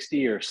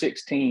 60 or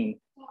 16.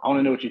 I want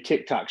to know what your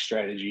TikTok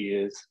strategy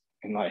is.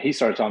 And like he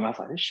started talking, I was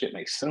like, this shit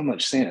makes so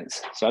much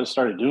sense. So I just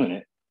started doing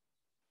it,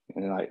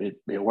 and like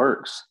it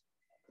works.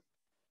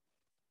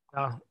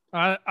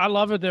 I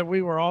love it that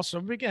we were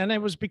also, and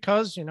it was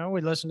because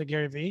we listened to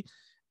Gary Vee,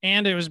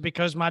 and it was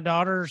because my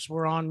daughters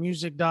were on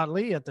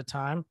music.ly at the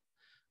time.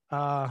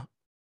 I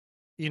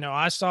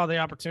saw the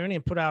opportunity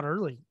and put out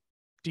early.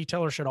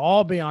 Detailers should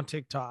all be on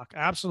TikTok.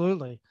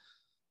 Absolutely.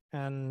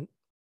 And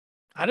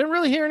I didn't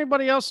really hear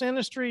anybody else in the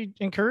industry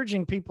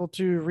encouraging people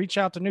to reach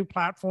out to new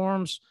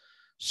platforms,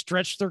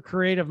 stretch their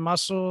creative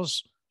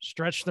muscles,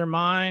 stretch their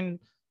mind,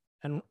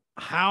 and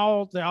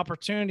how the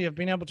opportunity of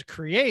being able to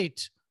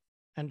create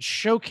and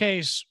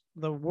showcase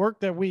the work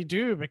that we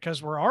do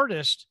because we're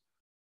artists.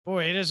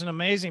 Boy, it is an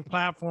amazing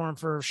platform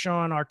for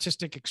showing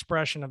artistic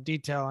expression of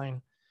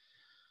detailing.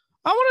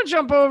 I want to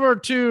jump over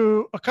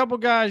to a couple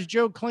guys,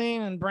 Joe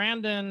Clean and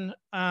Brandon,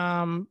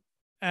 and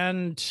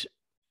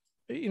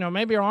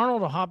maybe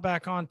Arnold will hop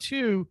back on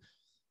too,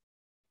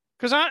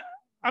 because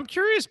I'm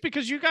curious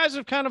because you guys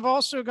have kind of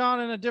also gone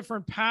in a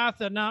different path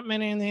that not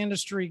many in the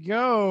industry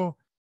go,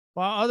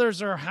 while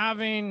others are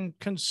having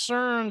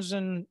concerns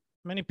and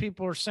many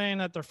people are saying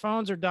that their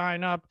phones are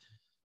dying up.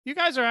 you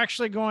guys are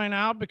actually going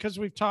out because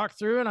we've talked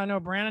through, and I know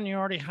Brandon, you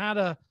already had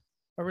a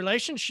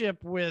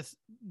relationship with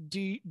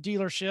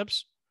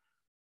dealerships,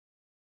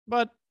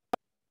 but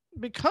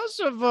because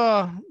of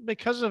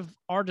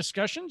our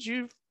discussions,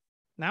 you've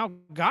now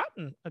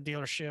gotten a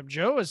dealership.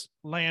 Joe has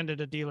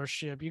landed a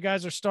dealership. You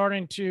guys are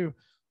starting to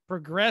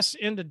progress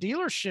into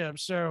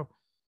dealerships. So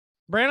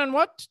Brandon,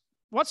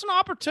 what's an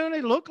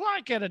opportunity look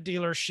like at a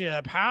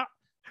dealership? How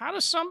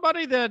does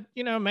somebody that,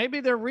 you know, maybe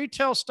their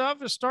retail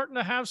stuff is starting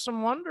to have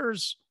some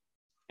wonders,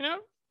 you know,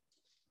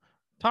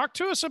 talk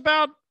to us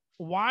about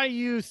why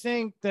you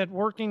think that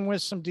working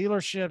with some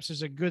dealerships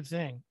is a good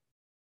thing.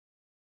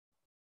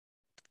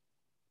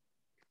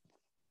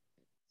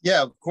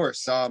 Yeah, of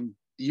course.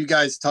 You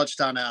guys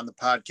touched on it on the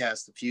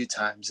podcast a few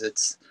times.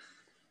 It's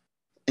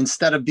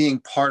instead of being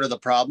part of the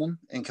problem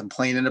and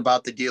complaining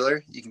about the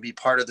dealer, you can be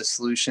part of the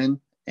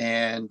solution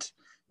and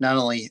not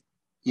only,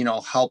 you know,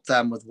 help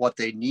them with what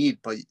they need,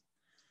 but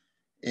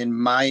in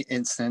my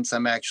instance,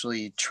 I'm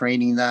actually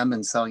training them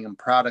and selling them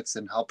products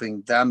and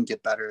helping them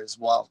get better as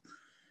well.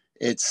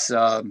 It's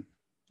a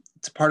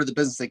part of the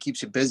business that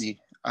keeps you busy.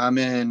 I'm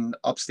in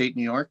upstate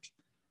New York,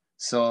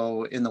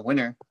 so in the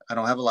winter, I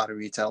don't have a lot of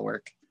retail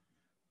work.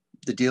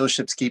 The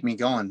dealerships keep me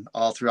going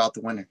all throughout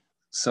the winter.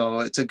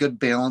 So it's a good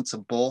balance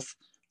of both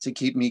to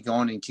keep me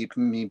going and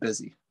keeping me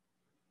busy.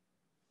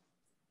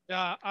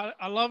 Yeah,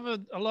 I love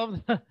it. I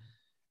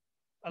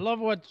love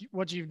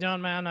what you've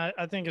done, man.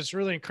 I think it's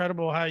really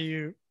incredible how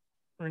you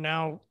are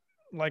now,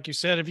 like you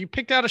said, have you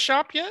picked out a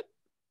shop yet?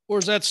 Or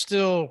is that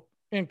still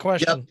in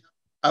question? Yep.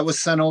 I was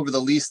sent over the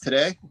lease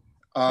today.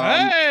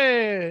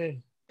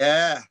 Hey.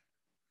 Yeah,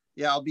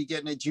 I'll be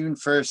getting it June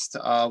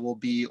 1st. Will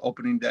be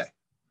opening day.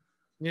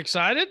 You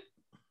excited?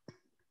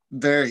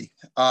 Very.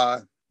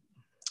 I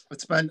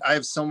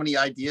have so many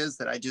ideas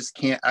that I just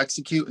can't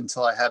execute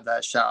until I have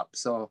that shop.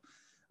 So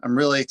I'm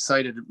really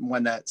excited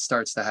when that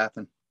starts to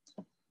happen.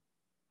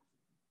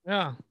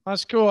 Yeah,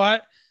 that's cool.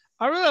 I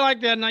really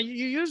like that. Now you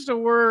used the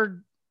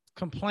word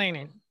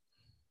complaining.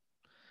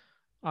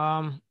 You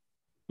know,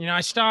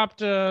 I stopped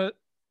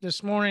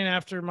this morning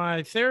after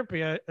my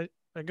therapy. I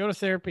go to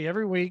therapy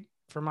every week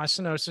for my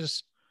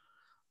stenosis.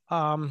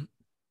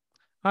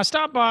 I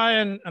stopped by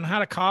and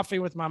had a coffee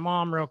with my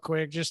mom real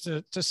quick just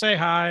to say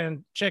hi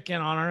and check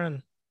in on her.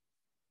 And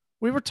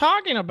we were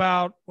talking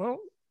about, well,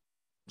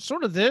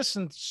 sort of this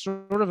and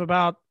sort of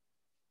about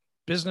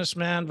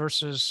businessmen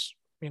versus,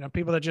 you know,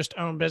 people that just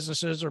own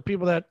businesses or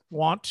people that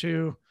want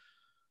to,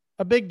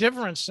 a big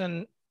difference.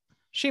 And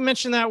she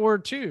mentioned that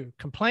word too,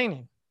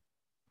 complaining.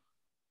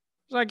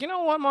 It's like, you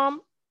know what,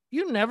 Mom,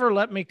 you never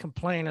let me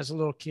complain as a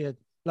little kid.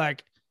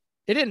 Like,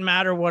 it didn't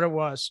matter what it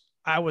was.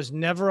 I was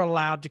never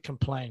allowed to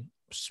complain.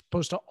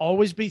 Supposed to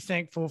always be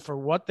thankful for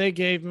what they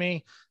gave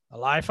me, the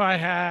life I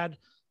had,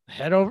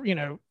 head over, you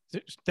know,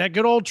 that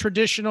good old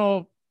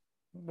traditional,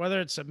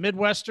 whether it's a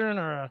Midwestern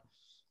or a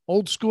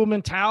old school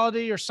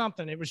mentality or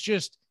something. It was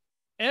just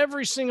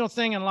every single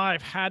thing in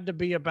life had to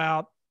be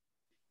about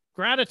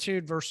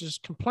gratitude versus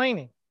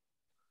complaining.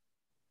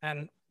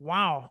 And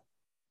wow,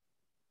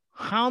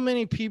 how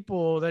many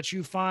people that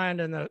you find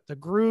in the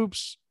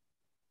groups,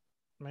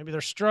 maybe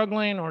they're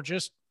struggling or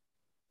just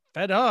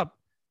fed up,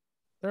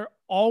 they're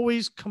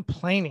always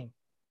complaining.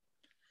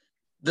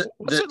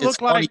 What's it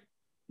look like?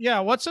 Yeah.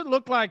 What's it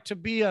look like to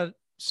be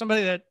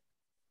somebody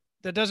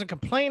that doesn't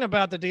complain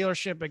about the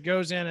dealership, but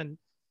goes in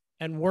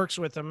and works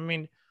with them? I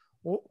mean,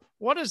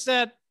 what's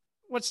that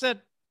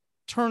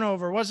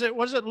turnover? What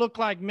does it look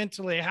like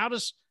mentally? How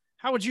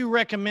would you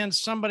recommend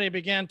somebody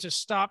begin to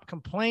stop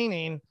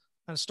complaining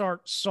and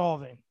start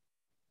solving?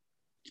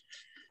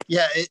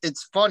 Yeah,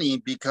 it's funny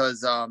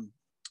because,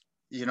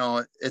 you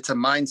know, it's a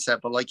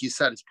mindset, but like you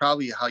said, it's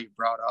probably how you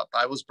brought up.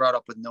 I was brought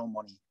up with no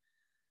money.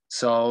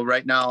 So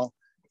right now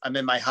I'm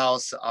in my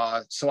house.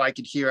 So I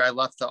could hear, I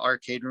left the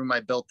arcade room.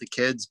 I built the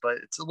kids, but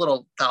it's a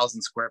little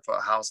 1,000 square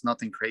foot house,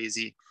 nothing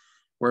crazy,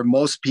 where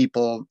most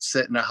people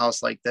sit in a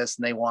house like this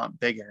and they want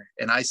bigger.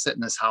 And I sit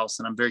in this house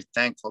and I'm very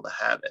thankful to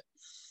have it.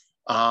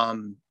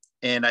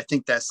 And I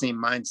think that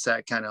same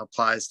mindset kind of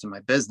applies to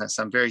my business.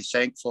 I'm very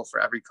thankful for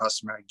every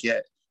customer I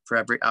get, for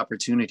every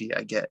opportunity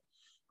I get.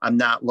 I'm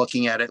not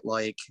looking at it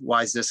like,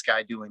 why is this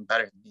guy doing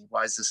better than me?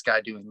 Why is this guy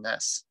doing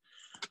this?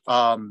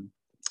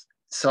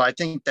 So I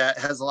think that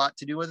has a lot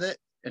to do with it.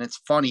 And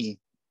it's funny,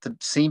 the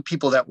same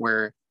people that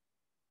were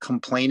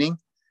complaining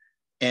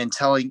and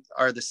telling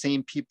are the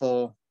same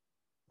people.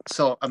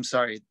 So I'm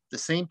sorry, the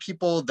same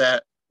people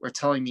that were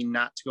telling me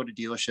not to go to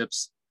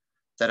dealerships,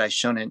 that I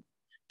shouldn't,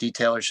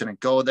 detailer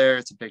shouldn't go there.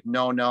 It's a big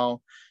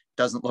no-no.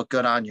 Doesn't look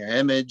good on your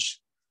image,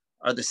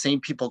 are the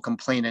same people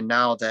complaining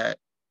now that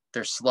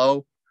they're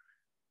slow.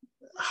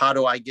 How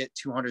do I get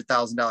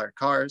 $200,000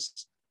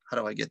 cars? How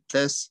do I get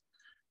this?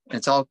 And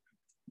it's all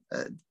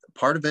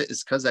part of it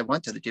is because I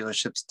went to the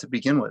dealerships to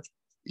begin with,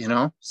 you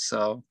know?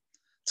 So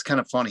it's kind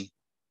of funny.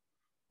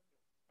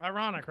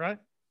 Ironic, right?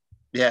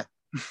 Yeah.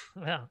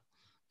 Yeah.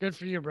 Good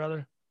for you,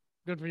 brother.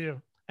 Good for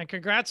you. And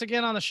congrats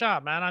again on the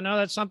shop, man. I know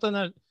that's something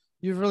that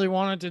you've really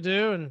wanted to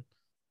do, and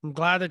I'm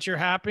glad that you're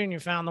happy and you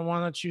found the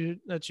one that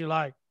you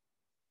like.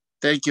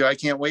 Thank you. I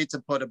can't wait to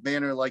put a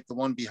banner like the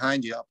one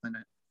behind you up in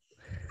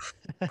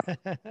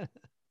it.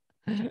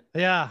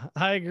 Yeah,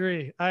 I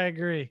agree. All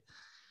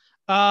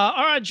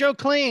right, Joe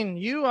Clean,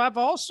 you have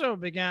also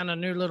began a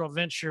new little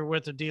venture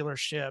with a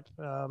dealership.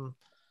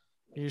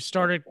 You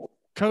started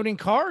coating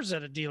cars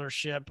at a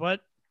dealership.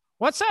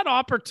 What's that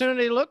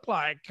opportunity look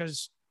like?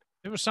 Because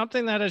it was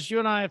something that, as you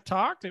and I have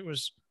talked, it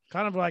was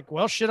kind of like,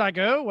 well, should I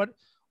go?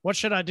 What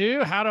should I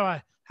do? How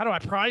do I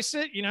price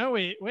it? You know,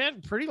 we had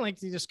a pretty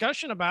lengthy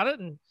discussion about it,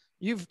 and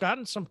you've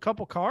gotten some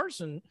couple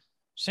cars and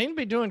seem to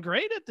be doing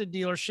great at the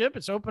dealership.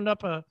 It's opened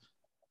up a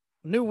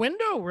new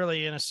window,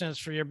 really, in a sense,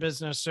 for your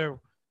business. So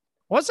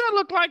what's that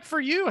look like for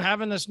you,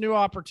 having this new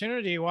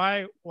opportunity?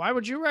 Why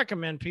would you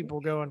recommend people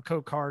go and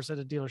coat cars at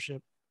a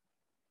dealership?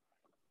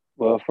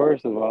 Well,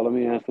 first of all, let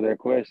me answer that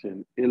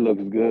question. It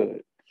looks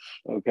good.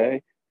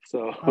 Okay.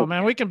 So. Oh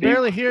man, we can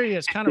barely hear you.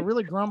 It's kind of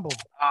really grumbled.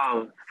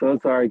 So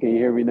sorry. Can you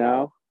hear me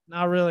now?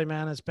 Not really,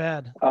 man. It's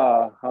bad.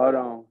 Hold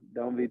on.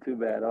 Don't be too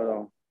bad. Hold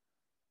on.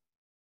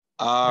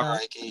 All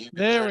right. Can you hear me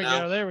there we now?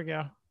 go. There we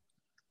go.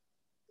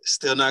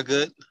 Still not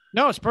good?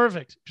 No, it's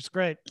perfect. It's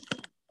great.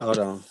 Hold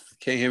on.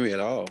 Can't hear me at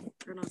all.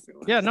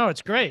 Yeah, no,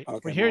 it's great. Okay,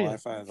 we hear you.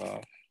 Wi-Fi's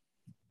off.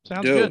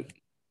 Sounds good.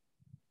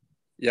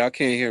 Y'all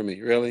can't hear me,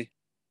 really?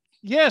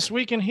 Yes,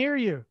 we can hear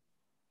you.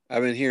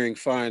 I've been hearing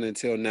fine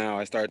until now.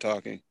 I start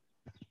talking.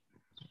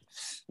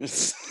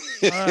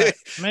 All right,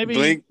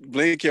 maybe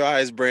blink your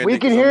eyes, Brandon. We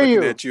can hear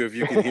you. At you if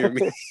you can hear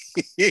me.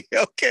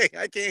 Okay,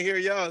 I can't hear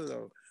y'all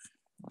though.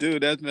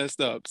 Dude, that's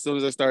messed up. As soon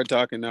as I start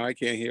talking now, I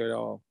can't hear it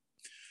all.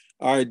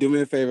 All right, do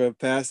me a favor,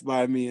 pass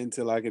by me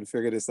until I can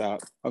figure this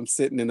out. I'm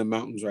sitting in the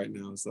mountains right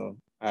now, so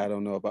I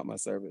don't know about my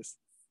service.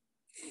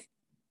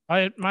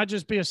 It might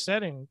just be a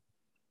setting,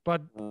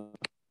 but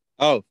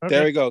okay.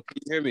 There we go. Can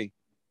you hear me?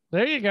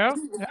 There you go.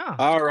 Yeah.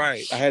 All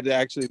right. I had to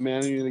actually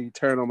manually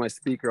turn on my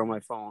speaker on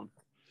my phone.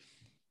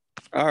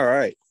 All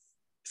right.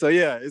 So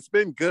yeah, it's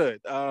been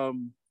good.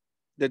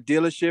 The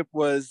dealership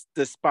was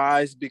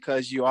despised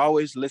because you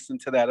always listen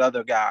to that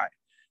other guy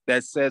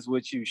that says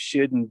what you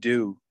shouldn't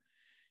do.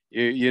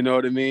 You know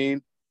what I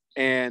mean?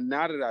 And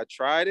now that I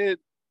tried it,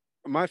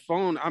 my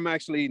phone, I'm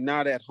actually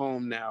not at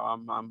home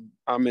now.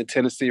 I'm in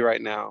Tennessee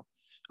right now.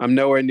 I'm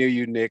nowhere near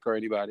you, Nick, or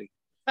anybody.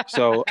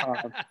 So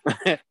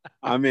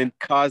I'm in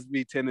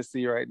Cosby,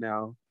 Tennessee right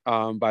now,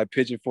 by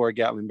Pigeon Forge,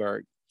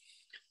 Gatlinburg.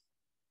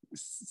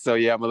 So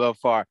yeah, I'm a little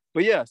far.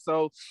 But yeah,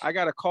 so I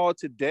got a call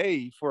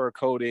today for a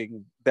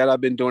coating that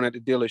I've been doing at the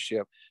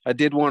dealership. I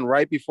did one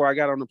right before I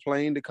got on the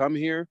plane to come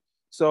here.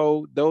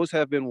 So those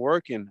have been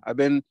working. I've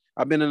been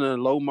in the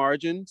low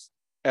margins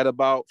at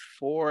about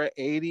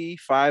 480,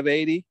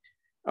 580.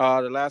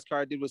 The last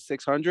car I did was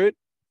 600.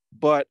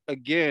 But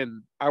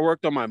again, I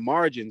worked on my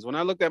margins. When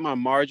I looked at my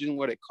margin,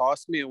 what it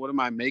cost me and what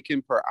am I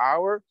making per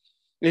hour,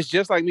 it's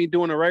just like me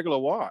doing a regular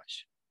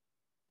wash.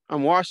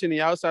 I'm washing the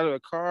outside of the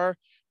car,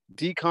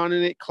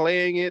 deconning it,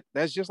 claying it.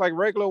 That's just like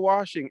regular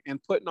washing and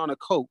putting on a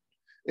coat.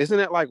 Isn't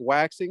it like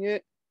waxing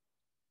it?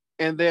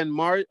 And then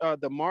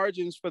the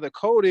margins for the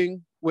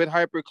coating with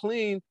Hyper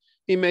Clean,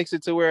 he makes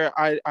it to where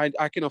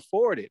I can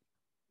afford it.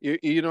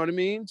 You know what I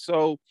mean?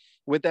 So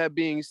with that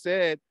being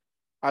said,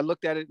 I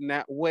looked at it in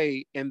that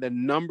way, and the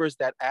numbers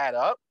that add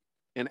up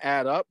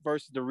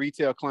versus the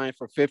retail client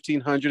for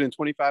 $1,500 and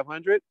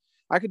 $2,500,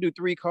 I could do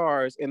 3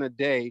 cars in a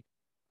day.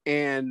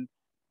 And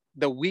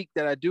the week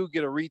that I do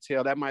get a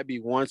retail, that might be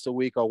once a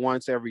week or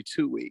once every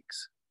 2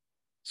 weeks.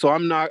 So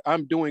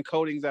I'm doing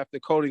coatings after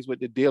coatings with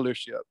the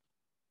dealership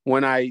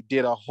when I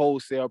did a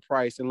wholesale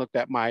price and looked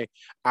at my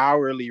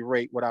hourly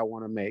rate, what I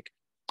want to make.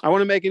 I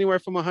want to make anywhere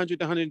from $100 to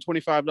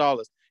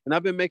 $125. And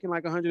I've been making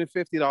like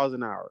 $150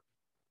 an hour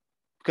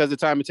because of the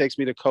time it takes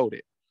me to coat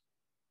it.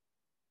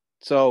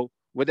 So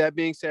with that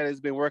being said,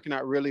 it's been working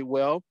out really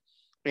well.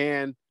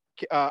 And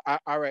all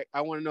right,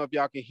 I want to know if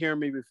y'all can hear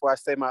me before I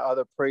say my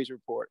other praise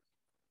report.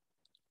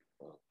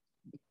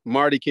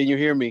 Marty, can you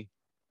hear me?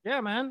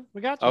 Yeah, man,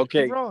 we got you.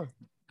 Okay,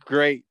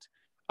 great.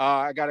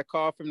 I got a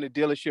call from the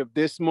dealership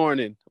this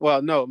morning.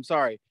 Well, no, I'm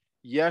sorry.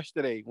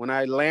 Yesterday, when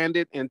I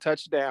landed and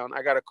touched down,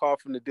 I got a call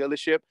from the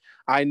dealership.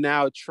 I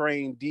now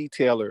train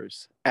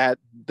detailers at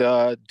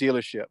the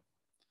dealership.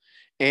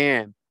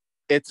 And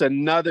it's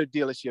another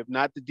dealership,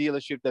 not the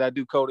dealership that I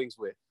do coatings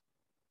with.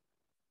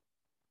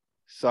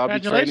 So I'll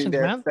be training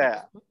their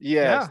staff.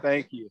 Yes,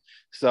 thank you.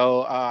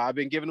 So I've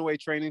been giving away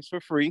trainings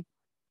for free.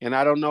 And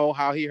I don't know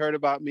how he heard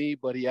about me,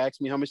 but he asked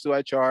me how much do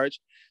I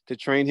charge to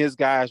train his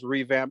guys,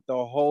 revamp the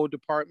whole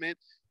department.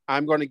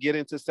 I'm going to get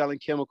into selling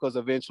chemicals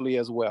eventually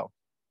as well.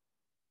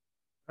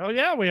 Oh,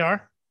 yeah, we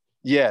are.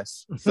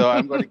 Yes. So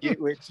I'm going to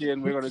get with you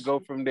and we're going to go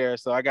from there.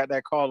 So I got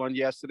that call on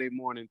yesterday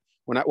morning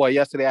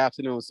yesterday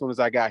afternoon, as soon as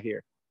I got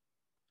here.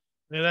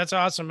 Yeah, that's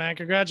awesome, man.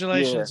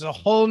 Congratulations. Yeah. A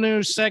whole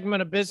new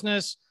segment of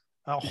business,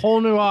 a whole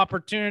new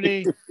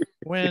opportunity.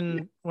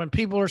 When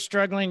people are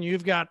struggling,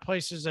 you've got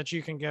places that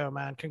you can go,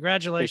 man.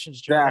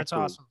 Congratulations, Joe. That's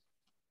awesome.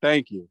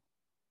 Thank you.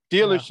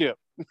 Dealership.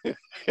 Yeah.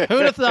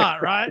 Who'd have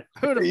thought, right?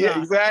 Who'd have thought?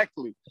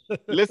 Exactly.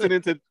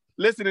 listening to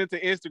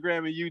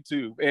Instagram and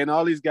YouTube and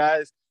all these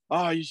guys.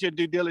 Oh, you should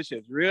do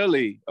dealerships.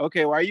 Really?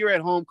 Okay, while you're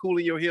at home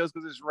cooling your heels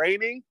because it's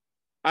raining,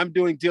 I'm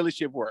doing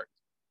dealership work.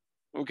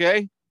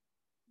 Okay?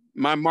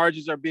 My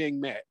margins are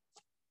being met.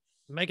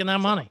 Making that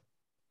money.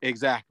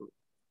 Exactly.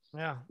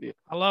 Yeah.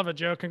 I love it,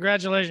 Joe.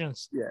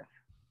 Congratulations. Yeah.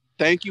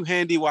 Thank you,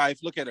 handy wife.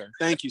 Look at her.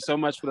 Thank you so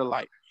much for the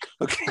light.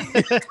 Okay.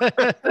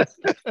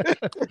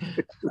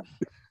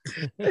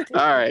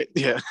 All right.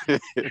 Yeah.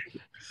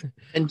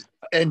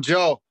 And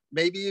Joe,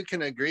 maybe you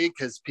can agree,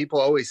 because people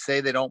always say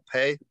they don't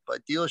pay,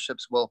 but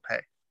dealerships will pay.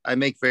 I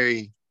make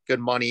very good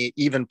money,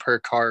 even per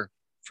car,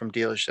 from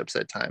dealerships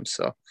at times.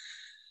 So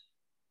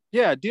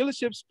yeah,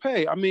 dealerships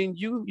pay. I mean,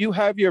 you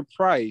have your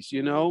price,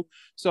 you know.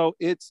 So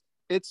it's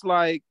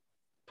like,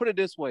 put it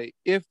this way,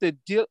 if the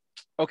deal,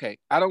 okay,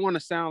 I don't want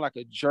to sound like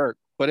a jerk,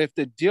 but if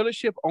the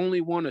dealership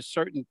only want a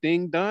certain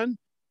thing done,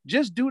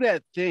 just do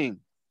that thing.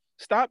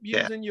 Stop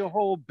using your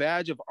whole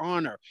badge of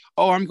honor.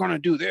 Oh, I'm going to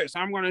do this.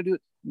 I'm going to do.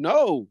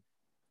 No,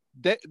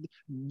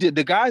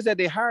 the guys that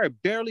they hire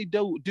barely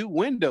do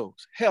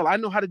windows. Hell, I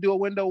know how to do a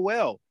window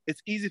well.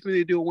 It's easy for me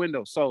to do a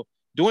window. So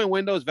doing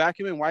windows,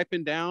 vacuuming,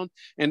 wiping down,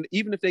 and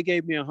even if they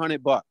gave me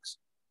 $100,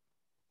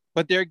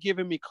 but they're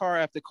giving me car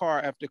after car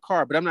after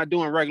car, but I'm not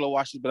doing regular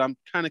washes, but I'm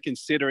kind of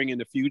considering in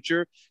the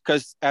future,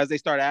 because as they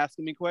start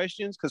asking me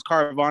questions, because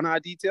Carvana I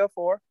detail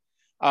for,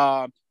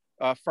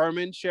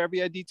 Furman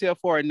Chevy I detail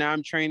for, and now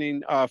I'm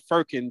training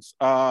Firkins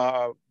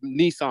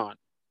Nissan.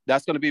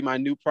 That's going to be my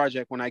new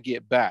project when I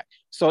get back.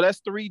 So that's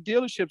 3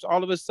 dealerships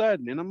all of a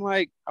sudden. And I'm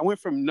like, I went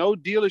from no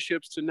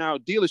dealerships to now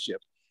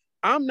dealerships.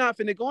 I'm not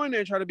finna go in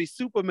there and try to be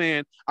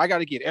Superman. I got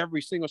to get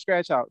every single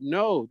scratch out.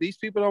 No, these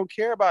people don't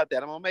care about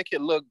that. I'm going to make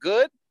it look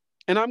good,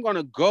 and I'm going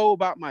to go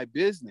about my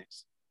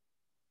business.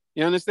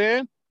 You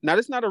understand? Now,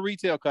 this is not a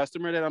retail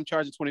customer that I'm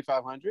charging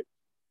 $2,500.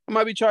 I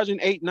might be charging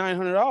 $800,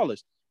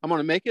 $900. I'm going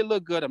to make it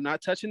look good. I'm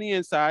not touching the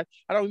inside.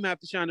 I don't even have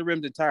to shine the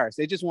rims and tires.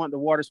 They just want the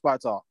water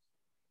spots off.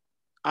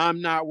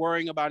 I'm not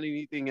worrying about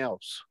anything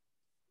else.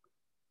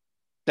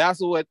 That's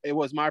what it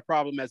was, my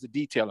problem as a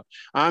detailer.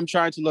 I'm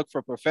trying to look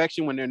for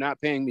perfection when they're not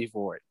paying me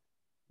for it.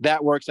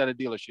 That works at a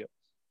dealership.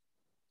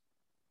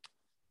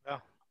 Yeah.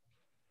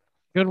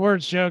 Good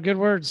words, Joe. Good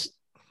words.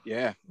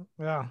 Yeah.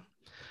 Yeah.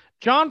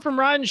 John from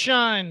Ride and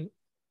Shine.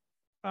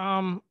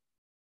 Are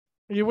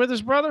you with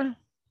us, brother?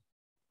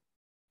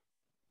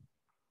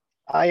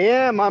 I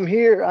am. I'm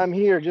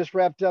here. Just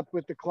wrapped up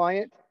with the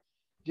client.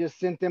 Just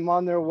sent them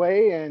on their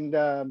way, and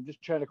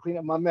just trying to clean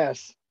up my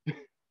mess.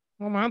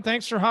 Well, man,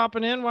 thanks for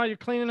hopping in while you're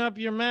cleaning up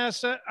your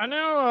mess. I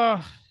know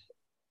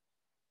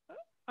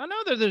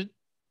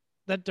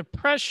that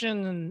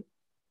depression and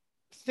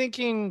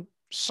thinking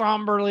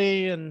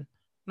somberly and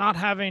not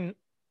having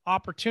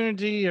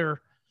opportunity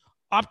or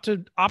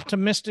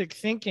optimistic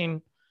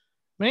thinking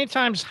many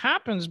times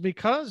happens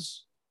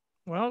because,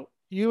 well,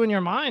 you and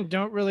your mind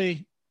don't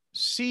really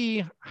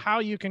see how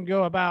you can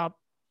go about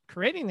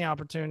creating the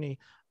opportunity,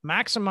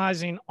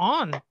 maximizing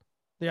on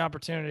the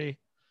opportunity.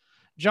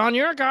 John,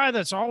 you're a guy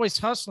that's always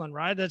hustling,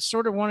 right? That's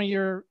sort of one of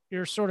your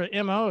sort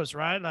of MOs,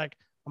 right? Like,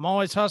 I'm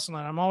always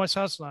hustling. I'm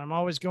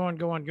always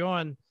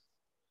going.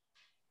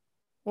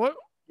 What?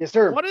 Yes,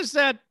 sir. What is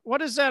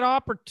that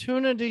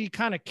opportunity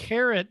kind of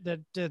carrot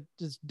that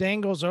just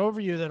dangles over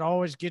you that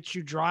always gets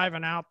you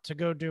driving out to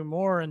go do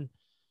more? And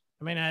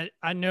I mean,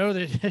 I know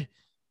that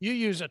you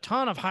use a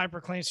ton of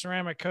HyperClean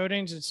ceramic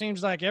coatings. It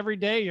seems like every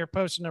day you're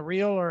posting a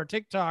reel or a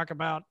TikTok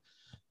about,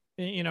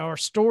 or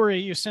story.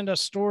 You send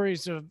us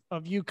stories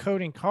of you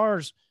coating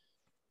cars.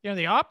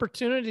 The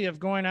opportunity of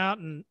going out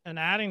and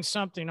adding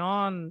something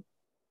on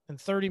in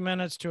 30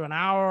 minutes to an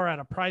hour at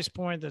a price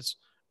point that's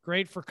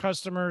great for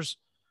customers.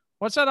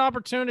 What's that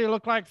opportunity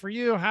look like for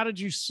you? How did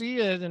you see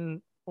it?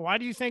 And why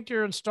do you think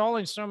you're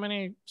installing so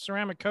many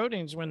ceramic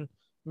coatings when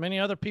many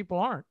other people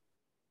aren't?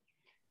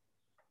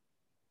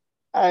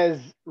 As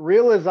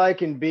real as I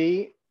can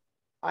be,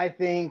 I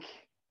think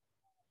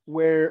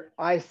where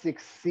I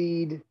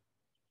succeed,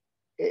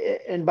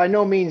 and by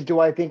no means do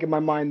I think in my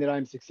mind that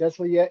I'm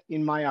successful yet,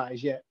 in my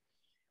eyes yet,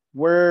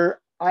 where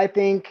I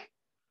think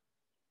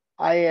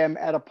I am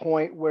at a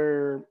point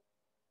where,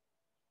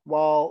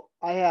 while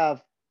I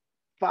have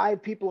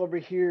 5 people over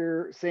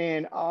here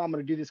saying, oh, I'm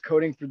going to do this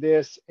coating for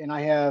this, and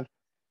I have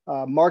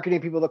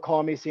marketing people that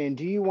call me saying,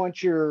 do you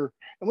want and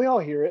we all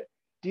hear it,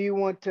 do you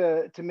want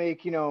to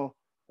make, your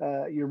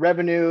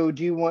revenue?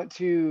 Do you want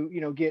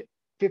to, get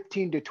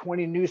 15 to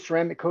 20 new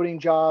ceramic coating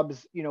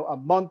jobs, a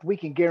month? We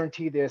can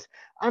guarantee this.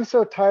 I'm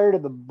so tired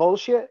of the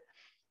bullshit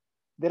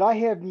that I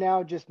have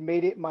now just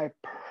made it my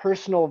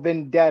personal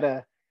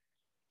vendetta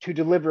to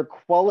deliver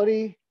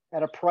quality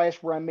at a price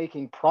where I'm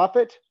making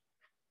profit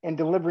and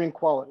delivering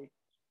quality.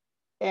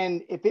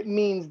 And if it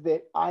means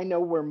that I know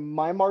where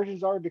my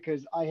margins are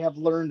because I have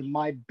learned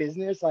my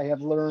business, I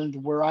have learned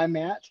where I'm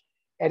at,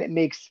 and it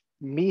makes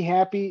me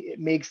happy, it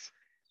makes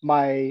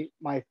my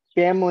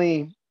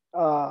family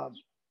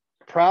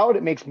proud,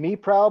 it makes me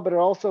proud, but it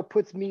also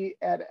puts me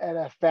at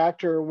a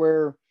factor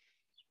where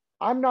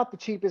I'm not the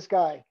cheapest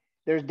guy.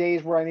 There's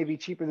days where I may be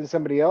cheaper than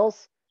somebody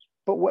else,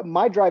 but what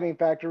my driving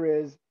factor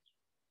is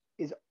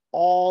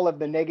all of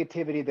the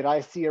negativity that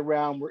I see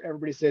around where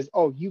everybody says,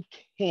 oh, you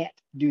can't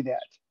do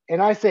that.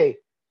 And I say,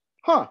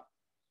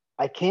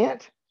 I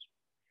can't?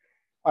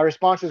 My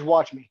response is,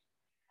 watch me.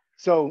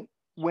 So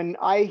when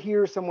I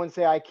hear someone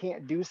say I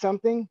can't do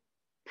something,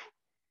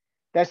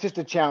 that's just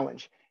a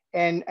challenge.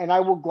 And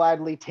I will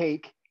gladly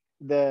take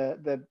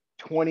the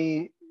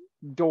 20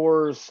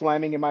 doors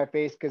slamming in my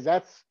face, because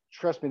that's,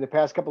 trust me, the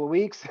past couple of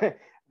weeks,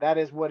 that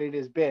is what it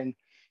has been.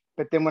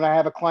 But then when I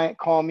have a client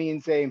call me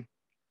and say,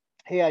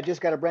 hey, I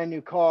just got a brand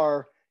new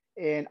car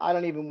and I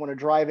don't even want to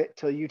drive it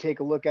till you take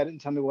a look at it and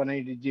tell me what I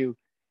need to do,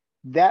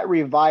 that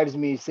revives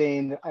me,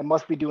 saying that I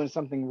must be doing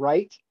something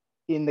right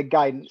in the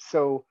guidance.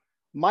 So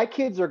my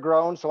kids are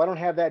grown, so I don't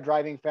have that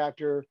driving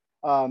factor.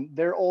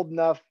 They're old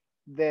enough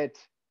that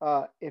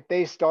if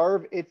they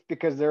starve, it's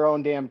because their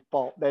own damn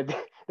fault that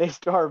they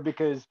starve,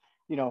 because,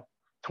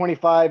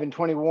 25 and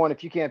 21,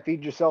 if you can't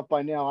feed yourself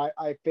by now,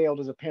 I failed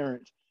as a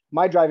parent.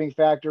 My driving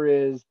factor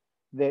is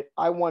that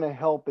I want to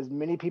help as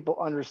many people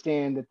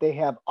understand that they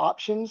have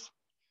options.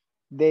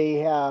 They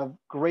have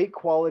great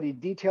quality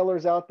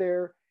detailers out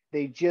there.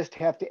 They just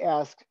have to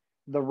ask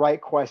the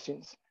right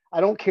questions.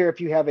 I don't care if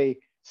you have a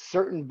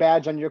certain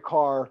badge on your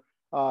car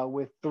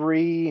with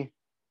 3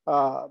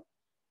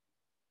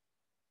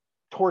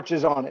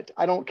 torches on it.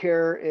 I don't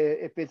care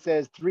if it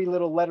says 3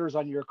 little letters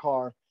on your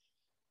car.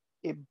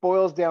 It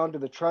boils down to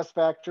the trust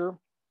factor.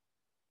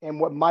 And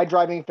what my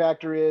driving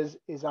factor is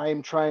I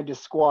am trying to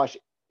squash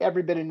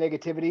every bit of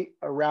negativity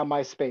around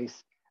my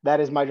space. That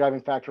is my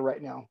driving factor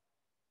right now.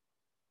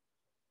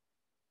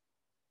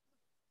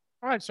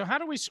 All right. So how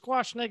do we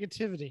squash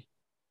negativity?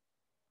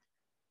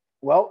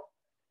 Well,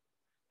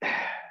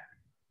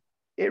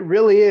 it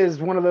really is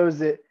one of those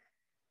that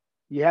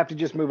you have to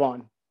just move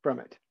on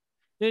from it.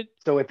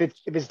 So if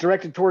it's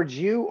directed towards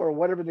you or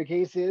whatever the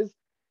case is,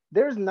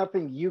 there's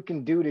nothing you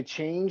can do to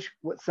change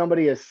what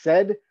somebody has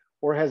said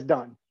or has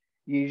done.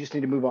 You just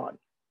need to move on.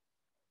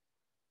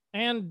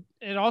 And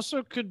it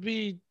also could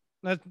be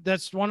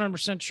that's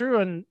 100% true.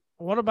 And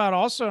what about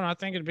also, and I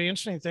think it'd be an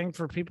interesting thing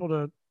for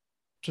people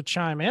to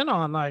chime in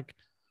on, like,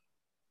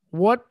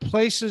 what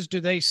places do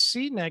they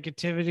see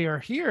negativity or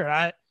hear?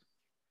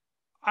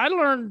 I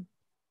learned,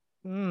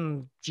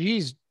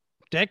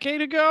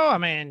 decade ago. I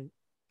mean,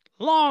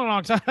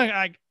 long time.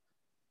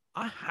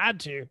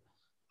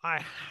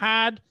 I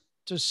had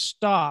to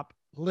stop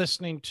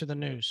listening to the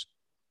news.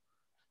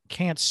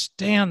 Can't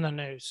stand the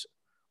news.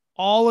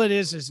 All it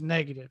is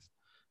negative.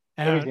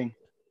 And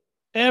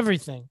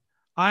everything.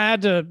 I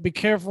had to be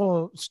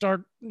careful,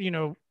 start,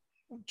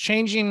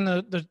 changing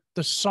the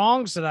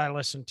songs that I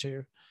listen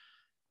to.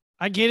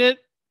 I get it.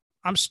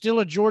 I'm still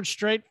a George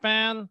Strait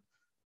fan.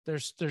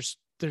 There's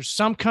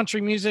some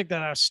country music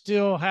that I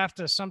still have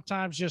to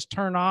sometimes just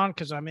turn on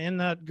because I'm in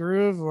that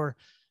groove, or,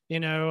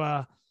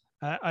 no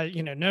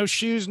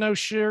shoes, no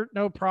shirt,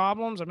 no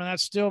problems. I mean,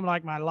 that's still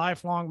like my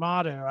lifelong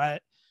motto.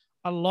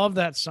 I love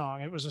that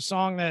song. It was a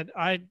song that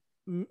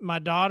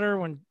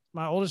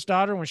my oldest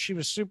daughter, when she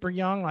was super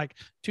young, like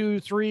 2,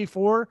 3,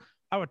 4,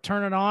 I would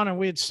turn it on and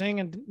we'd sing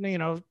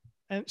and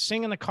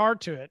sing in the car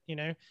to it.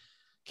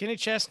 Kenny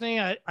Chesney,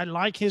 I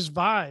like his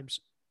vibes.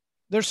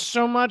 There's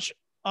so much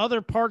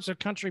other parts of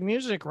country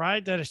music,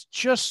 right, that is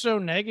just so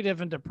negative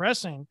and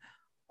depressing.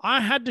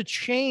 I had to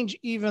change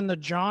even the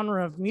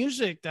genre of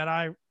music that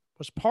I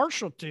was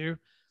partial to,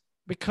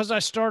 because I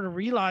started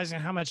realizing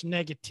how much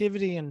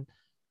negativity and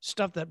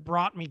stuff that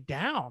brought me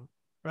down,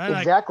 right?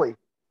 Exactly.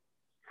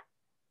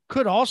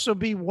 Could also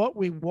be what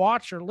we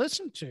watch or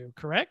listen to,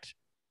 correct?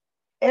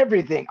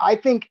 Everything. I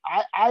think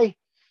I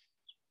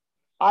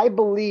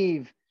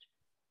believe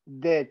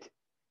that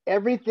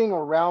everything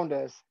around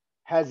us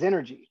has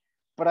energy,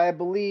 but I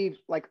believe,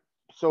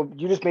 so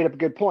you just made up a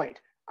good point.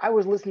 I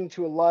was listening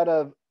to a lot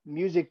of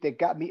music that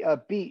got me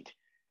upbeat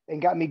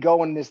and got me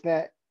going, this,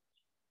 that.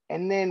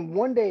 And then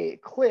one day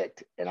it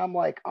clicked and I'm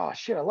like, oh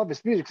shit, I love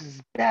this music. This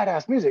is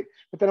badass music.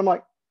 But then I'm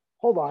like,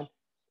 hold on.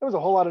 There was a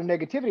whole lot of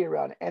negativity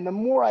around it. And the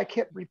more I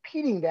kept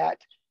repeating that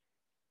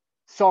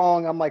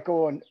song, I'm like,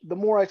 the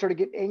more I started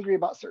getting angry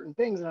about certain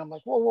things. And I'm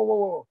like,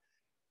 whoa.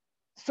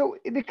 So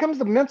it becomes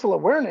the mental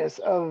awareness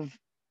of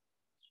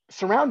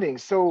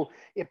surroundings. So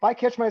if I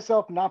catch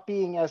myself not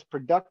being as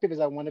productive as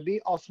I want to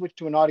be, I'll switch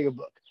to an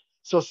audiobook.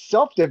 So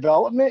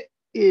self-development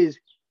is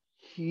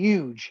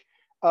huge.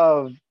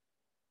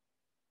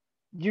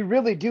 You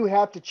really do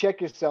have to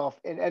check yourself.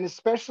 And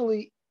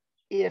especially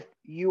if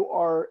you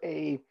are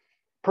a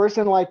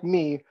person like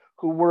me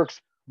who works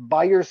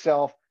by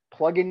yourself,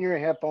 plug in your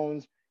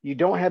headphones, you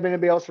don't have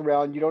anybody else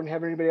around, you don't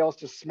have anybody else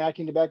just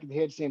smacking the back of the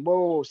head saying,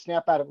 whoa,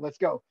 snap out of it, let's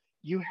go.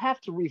 You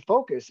have to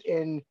refocus.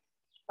 And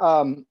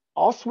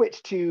I'll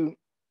switch to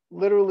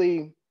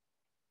literally,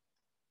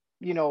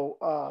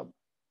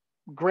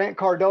 Grant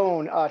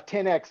Cardone,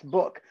 10X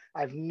book.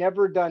 I've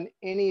never done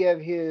any of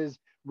his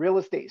real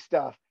estate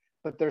stuff,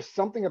 but there's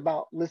something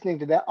about listening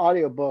to that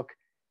audiobook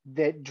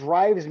that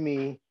drives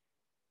me,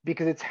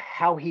 because it's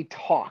how he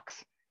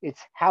talks. It's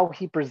how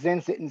he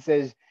presents it and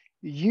says,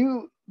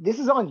 this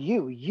is on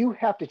you. You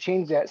have to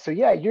change that. So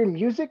yeah, your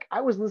music,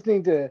 I was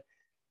listening to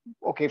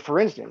okay, for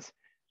instance,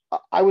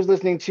 I was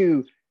listening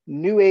to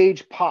new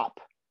age pop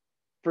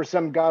for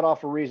some god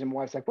awful reason. My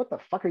wife's like, what the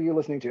fuck are you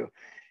listening to?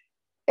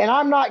 And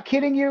I'm not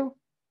kidding you.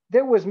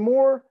 There was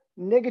more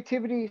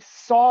negativity,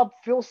 sob,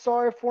 feel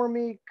sorry for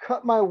me,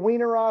 cut my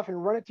wiener off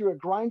and run it through a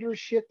grinder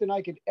shit than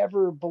I could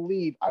ever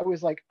believe. I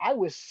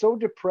was so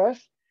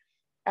depressed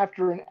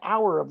after an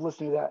hour of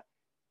listening to that.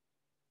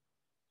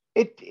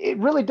 It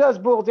really does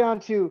boil down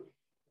to,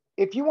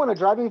 if you want a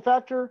driving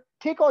factor,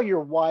 take all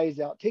your whys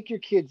out, take your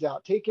kids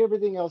out, take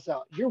everything else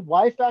out. Your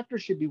why factor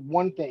should be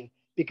one thing,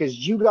 because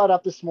you got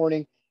up this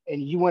morning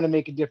and you want to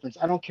make a difference.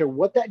 I don't care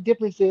what that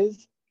difference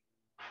is.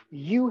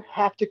 You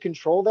have to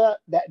control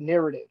that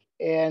narrative.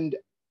 And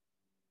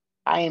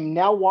I am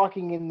now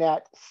walking in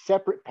that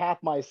separate path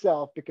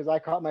myself, because I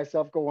caught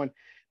myself going,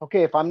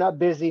 okay, if I'm not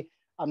busy,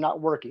 I'm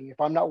not working.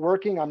 If I'm not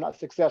working, I'm not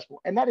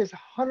successful. And that is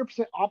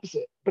 100%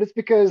 opposite. But it's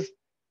because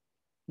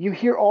you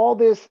hear all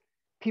this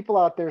people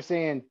out there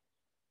saying,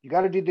 you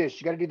got to do this,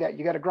 you got to do that.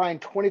 You got to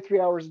grind 23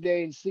 hours a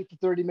day and sleep for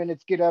 30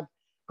 minutes, get up,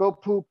 go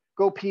poop,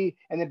 go pee,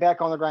 and then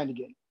back on the grind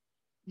again.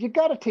 You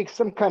got to take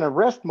some kind of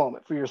rest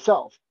moment for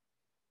yourself.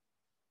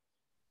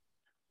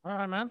 All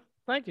right, man.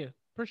 Thank you.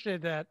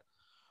 Appreciate that.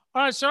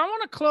 All right. So I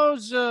want to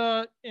close,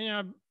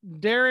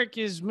 Derek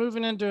is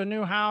moving into a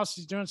new house.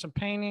 He's doing some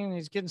painting.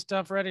 He's getting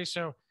stuff ready.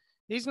 So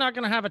he's not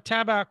going to have a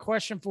tab out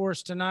question for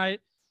us tonight.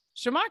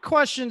 So my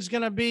question is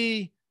going to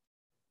be,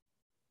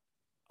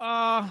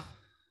 I'm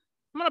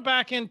going to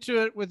back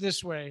into it with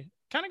this way.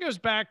 Kind of goes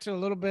back to a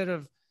little bit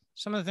of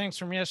some of the things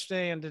from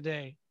yesterday and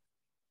today.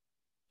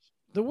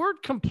 The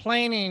word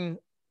complaining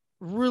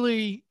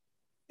really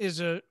is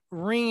a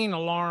ringing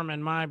alarm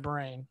in my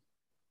brain.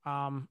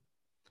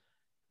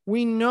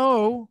 We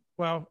know,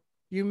 well,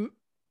 you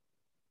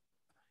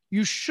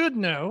should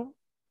know,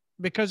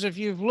 because if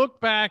you've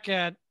looked back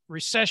at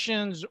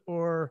recessions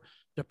or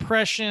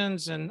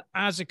depressions, and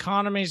as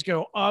economies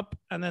go up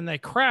and then they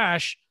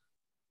crash,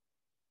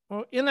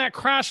 well, in that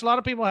crash, a lot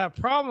of people have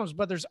problems,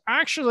 but there's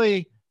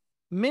actually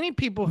many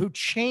people who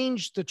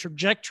change the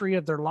trajectory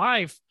of their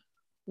life,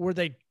 where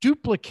they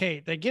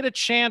duplicate, they get a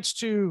chance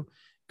to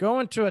go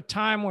into a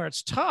time where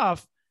it's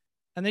tough,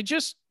 and they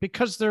just,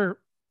 because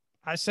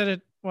I said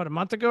it, a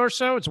month ago or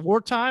so, it's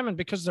wartime. And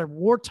because they're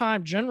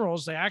wartime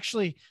generals,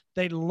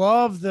 they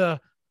love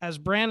as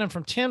Brandon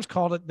from Tim's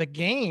called it, the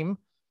game,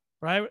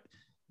 right?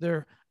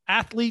 They're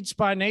athletes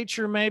by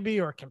nature, maybe,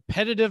 or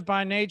competitive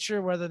by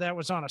nature, whether that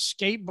was on a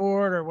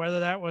skateboard or whether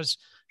that was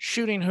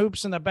shooting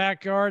hoops in the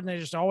backyard, and they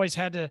just always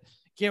had to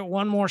get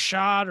one more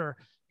shot, or,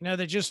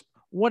 they just,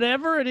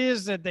 whatever it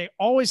is that they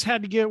always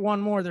had to get one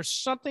more, there's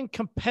something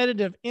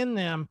competitive in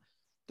them.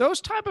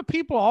 Those type of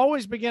people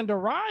always begin to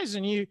rise,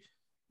 and you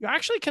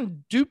actually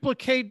can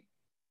duplicate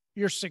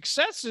your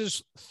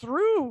successes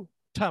through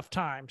tough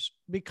times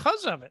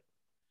because of it.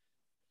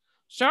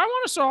 So I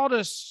want us all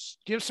to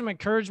give some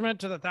encouragement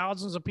to the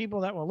thousands of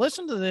people that will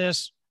listen to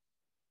this.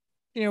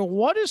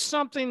 What is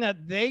something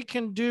that they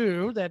can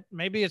do, that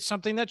maybe it's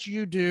something that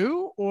you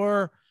do,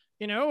 or,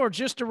 or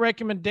just a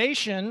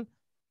recommendation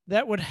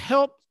that would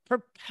help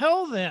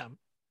propel them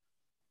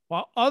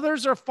while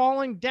others are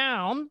falling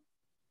down.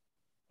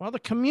 Well, the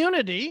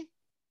community,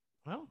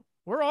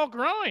 we're all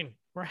growing.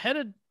 We're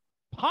headed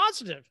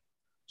positive.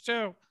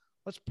 So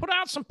let's put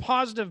out some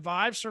positive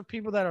vibes for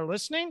people that are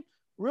listening.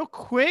 Real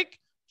quick,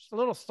 just a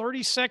little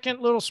 30-second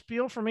little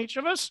spiel from each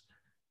of us.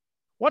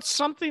 What's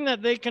something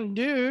that they can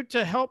do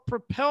to help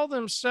propel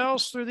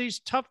themselves through these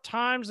tough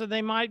times that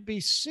they might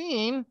be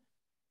seeing?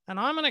 And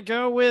I'm going to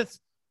go with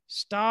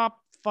stop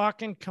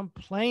fucking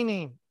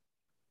complaining.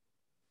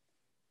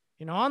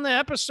 On the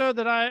episode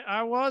that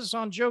I was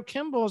on Joe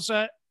Kimball's,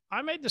 I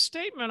made the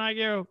statement, I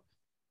go,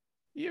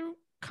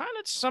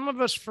 some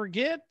of us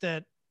forget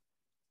that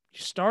you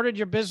started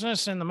your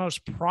business in the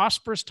most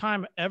prosperous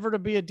time ever to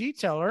be a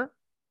detailer,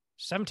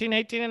 17,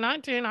 18, and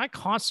 19. I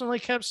constantly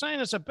kept saying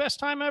it's the best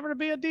time ever to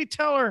be a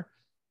detailer.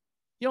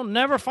 You'll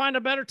never find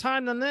a better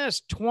time than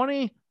this.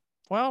 20,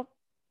 well,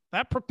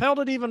 that propelled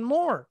it even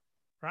more,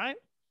 right?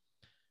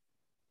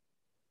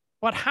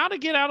 But how to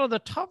get out of the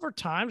tougher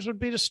times would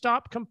be to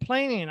stop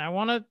complaining. I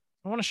want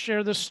to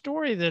share this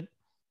story that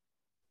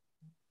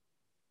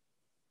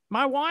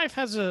my wife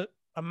has a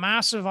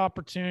massive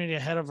opportunity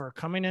ahead of her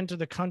coming into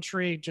the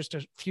country just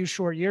a few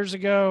short years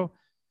ago.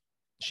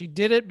 She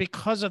did it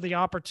because of the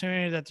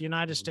opportunity that the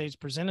United States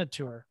presented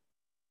to her.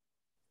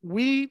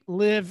 We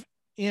live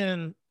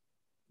in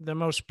the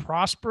most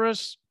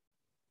prosperous,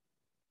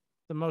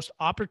 the most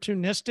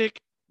opportunistic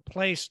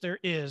place there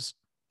is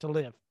to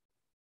live.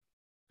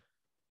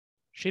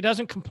 She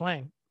doesn't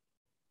complain.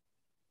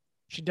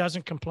 She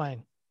doesn't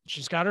complain.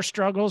 She's got her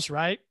struggles,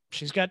 right?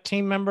 She's got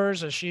team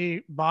members. As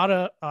she bought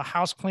a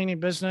house cleaning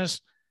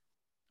business,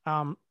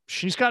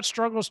 she's got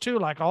struggles too,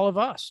 like all of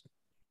us,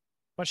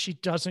 but she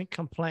doesn't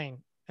complain.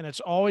 And it's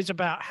always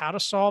about how to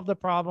solve the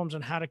problems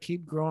and how to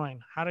keep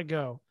growing, how to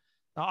go.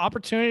 The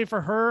opportunity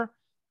for her,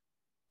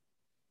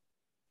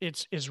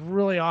 it's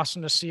really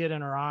awesome to see it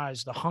in her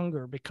eyes, the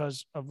hunger,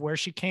 because of where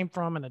she came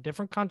from in a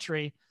different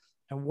country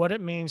and what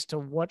it means to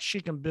what she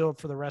can build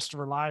for the rest of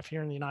her life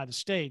here in the United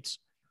States,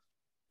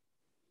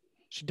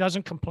 she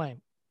doesn't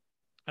complain.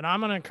 And I'm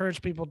going to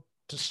encourage people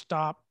to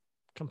stop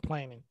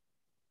complaining.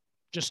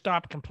 Just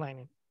stop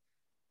complaining.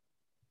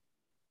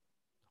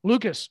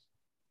 Lucas.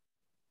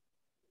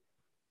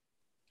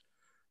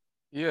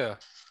 Yeah.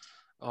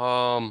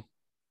 A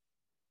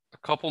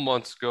couple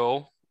months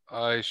ago,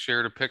 I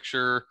shared a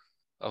picture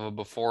of a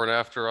before and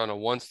after on a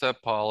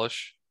one-step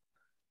polish.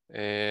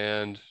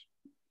 And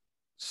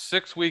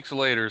 6 weeks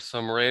later,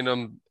 some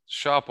random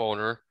shop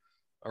owner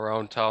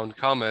around town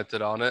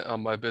commented on it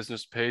on my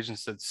business page and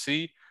said,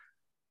 see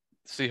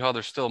how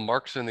there's still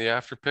marks in the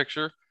after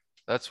picture?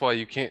 That's why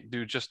you can't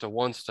do just a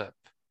one-step.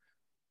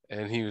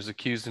 And he was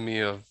accusing me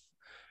of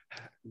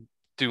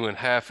doing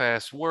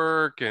half-assed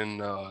work,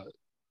 and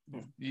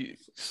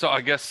so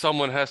I guess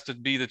someone has to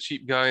be the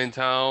cheap guy in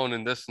town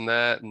and this and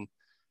that. And,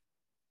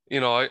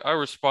 I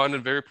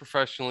responded very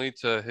professionally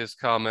to his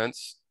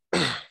comments,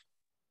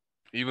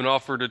 even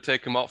offered to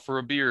take him out for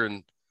a beer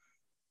and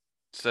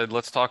said,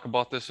 let's talk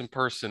about this in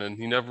person. And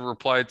he never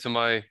replied to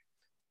my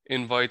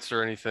invites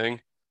or anything.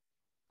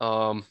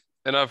 And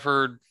I've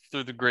heard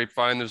through the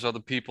grapevine, there's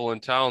other people in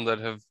town that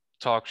have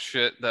talked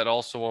shit that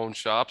also own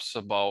shops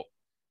about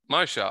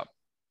my shop.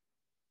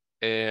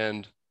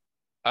 And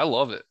I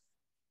love it.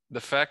 The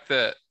fact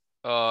that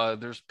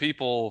there's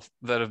people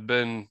that have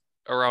been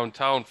around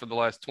town for the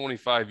last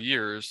 25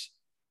 years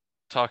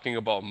talking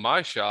about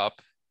my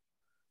shop,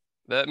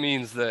 that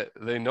means that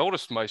they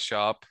noticed my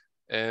shop.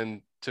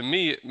 And to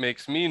me, it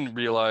makes me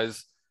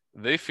realize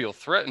they feel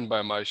threatened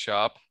by my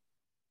shop.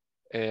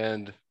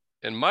 And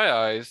in my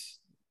eyes,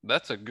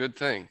 that's a good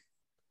thing.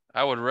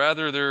 I would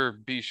rather there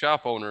be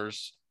shop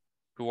owners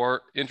who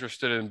aren't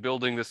interested in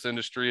building this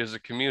industry as a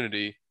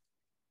community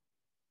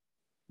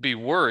be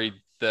worried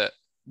that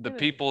the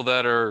people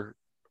that are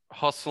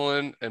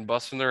hustling and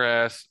busting their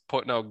ass,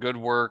 putting out good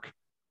work,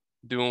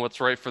 doing what's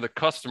right for the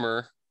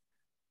customer,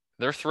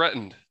 they're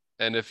threatened.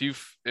 And if you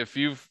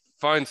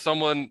find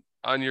someone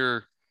on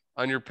your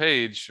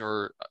page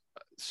or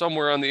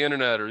somewhere on the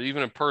internet or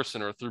even in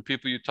person or through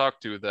people you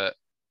talk to that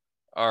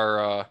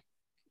are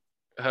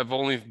have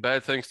only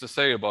bad things to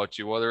say about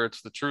you, whether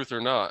it's the truth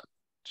or not,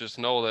 just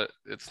know that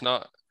it's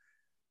not.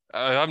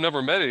 I've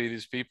never met any of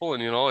these people,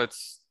 and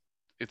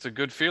it's a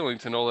good feeling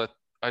to know that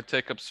I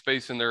take up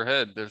space in their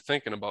head. They're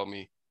thinking about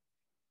me.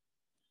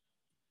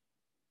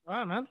 All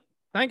right, man.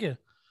 Thank you.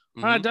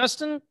 All right,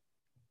 Dustin,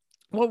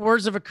 what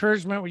words of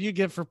encouragement would you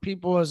give for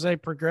people as they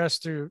progress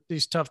through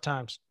these tough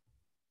times?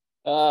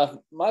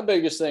 My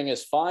biggest thing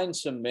is find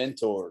some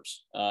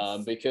mentors,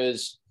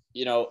 because,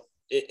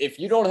 if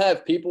you don't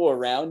have people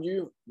around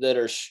you that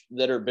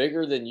are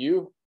bigger than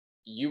you,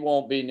 you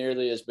won't be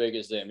nearly as big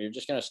as them. You're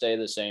just going to stay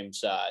the same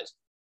size.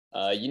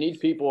 You need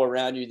people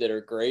around you that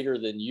are greater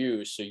than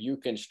you so you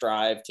can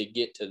strive to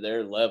get to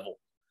their level.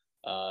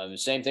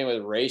 Same thing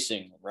with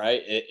racing,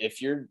 right?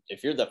 If you're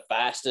the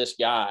fastest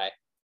guy,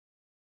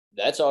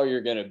 that's all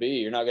you're going to be.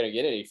 You're not going to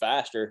get any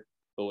faster.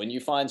 But when you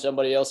find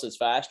somebody else that's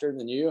faster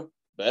than you,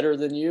 better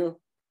than you,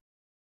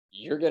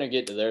 you're going to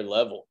get to their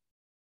level.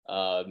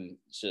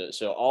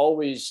 So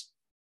always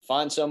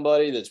find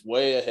somebody that's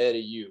way ahead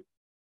of you,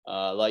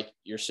 like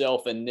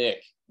yourself and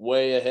Nick,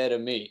 way ahead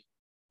of me.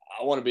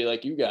 I want to be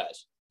like you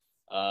guys.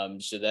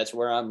 So that's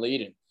where I'm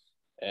leading.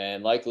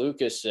 And like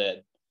Lucas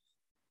said,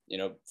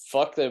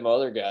 fuck them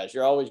other guys.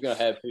 You're always going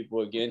to have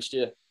people against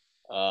you.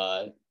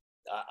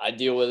 I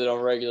deal with it on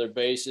a regular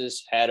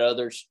basis. Had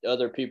other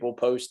people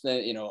post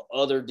that,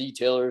 other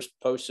detailers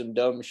post some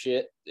dumb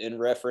shit in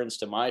reference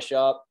to my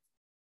shop.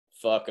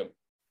 Fuck them.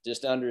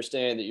 Just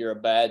understand that you're a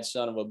bad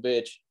son of a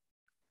bitch,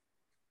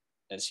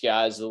 and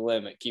sky's the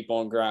limit. Keep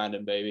on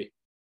grinding, baby.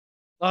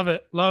 Love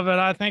it. Love it.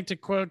 I think to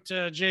quote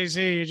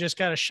Jay-Z, you just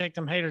got to shake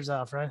them haters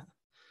off, right?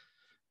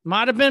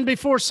 Might have been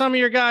before some of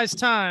your guys'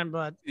 time,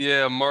 but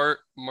yeah,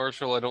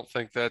 Marshall, I don't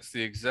think that's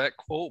the exact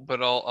quote,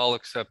 but I'll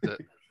accept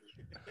it.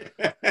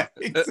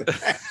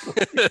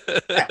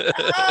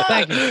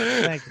 Thank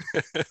you.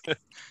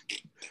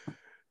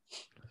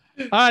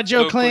 All right,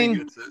 Joe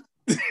Kling.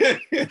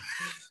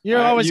 You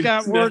always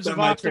got words of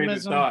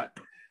optimism.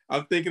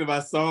 I'm thinking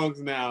about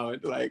songs now.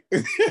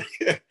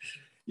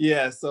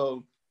 Yeah.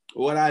 So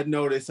what I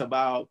notice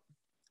about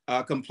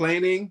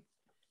complaining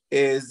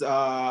is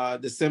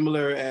the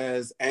similar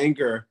as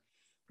anger.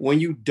 When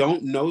you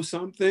don't know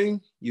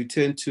something, you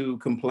tend to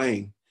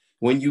complain.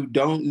 When you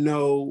don't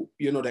know,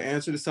 the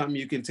answer to something,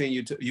 you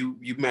continue to,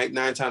 you might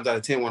 9 times out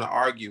of 10 want to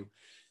argue.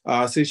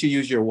 Since you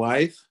use your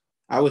wife,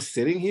 I was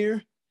sitting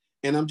here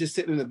and I'm just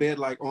sitting in the bed,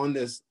 like on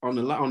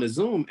the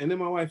Zoom. And then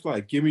my wife's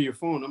like, give me your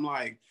phone. I'm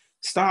like,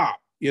 stop.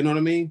 You know what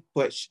I mean?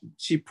 But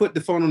she put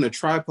the phone on a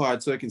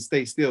tripod so it can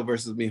stay still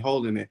versus me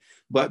holding it.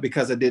 But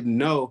because I didn't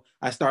know,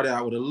 I started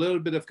out with a little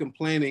bit of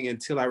complaining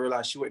until I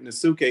realized she went in the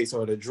suitcase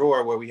or the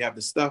drawer where we have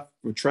the stuff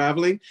for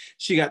traveling.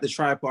 She got the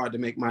tripod to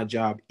make my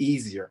job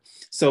easier.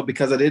 So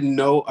because I didn't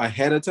know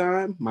ahead of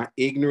time, my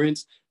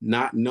ignorance,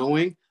 not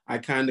knowing, I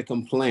kind of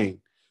complained.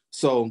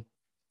 So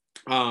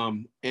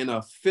in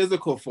a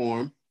physical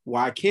form,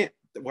 why I can't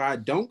why I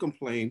don't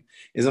complain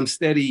is I'm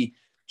steady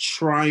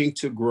trying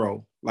to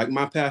grow. Like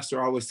my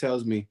pastor always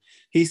tells me,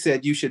 he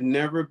said, you should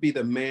never be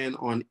the man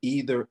on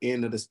either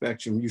end of the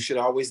spectrum. You should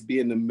always be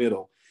in the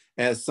middle.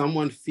 As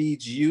someone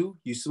feeds you,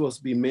 you're supposed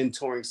to be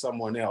mentoring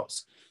someone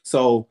else.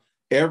 So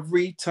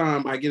every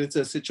time I get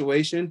into a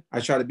situation,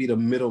 I try to be the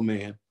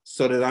middleman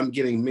so that I'm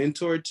getting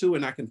mentored to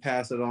and I can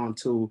pass it on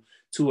to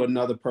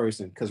another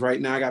person. Because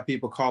right now I got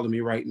people calling me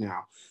right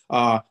now.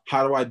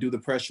 How do I do the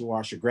pressure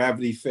washer,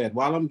 gravity fed?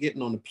 While I'm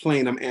getting on the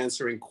plane, I'm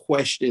answering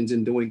questions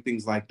and doing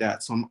things like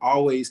that. So I'm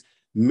always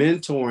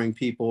mentoring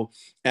people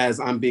as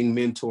I'm being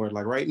mentored.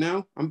 Like right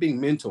now, I'm being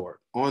mentored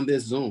on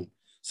this Zoom.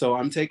 So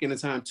I'm taking the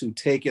time to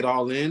take it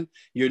all in,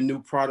 your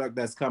new product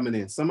that's coming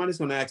in. Somebody's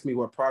going to ask me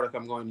what product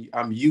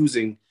I'm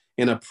using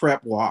in a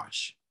prep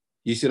wash.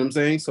 You see what I'm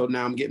saying? So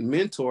now I'm getting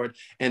mentored.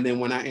 And then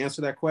when I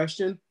answer that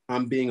question,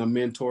 I'm being a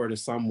mentor to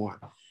someone.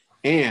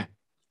 And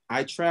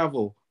I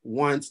travel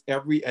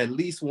at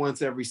least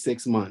once every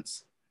 6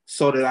 months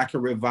so that I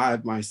can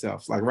revive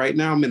myself. Like right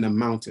now I'm in the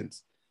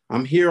mountains.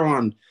 I'm here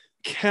on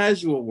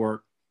casual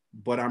work,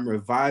 but I'm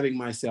reviving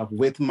myself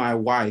with my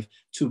wife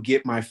to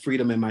get my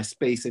freedom and my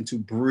space and to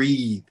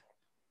breathe.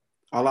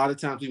 A lot of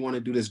times we want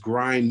to do this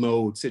grind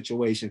mode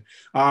situation.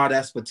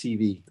 That's for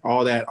TV.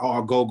 All that,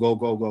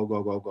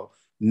 go.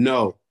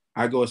 No,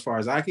 I go as far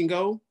as I can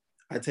go.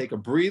 I take a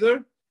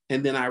breather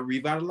and then I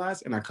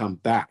revitalize and I come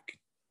back.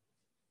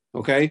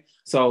 Okay.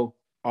 So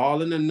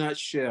all in a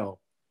nutshell,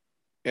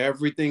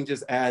 everything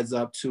just adds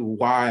up to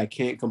why I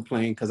can't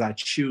complain, because I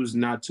choose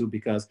not to,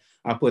 because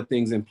I put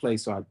things in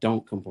place so I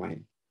don't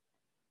complain.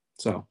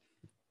 So.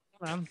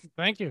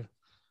 Thank you.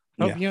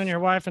 Hope you and your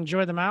wife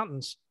enjoy the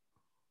mountains.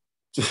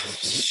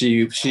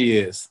 She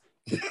is.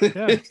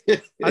 Yeah.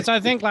 I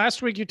think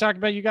last week you talked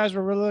about you guys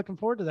were really looking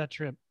forward to that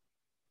trip.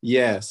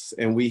 Yes,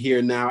 and we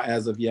here now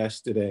as of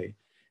yesterday,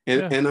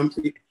 and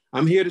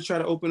I'm here to try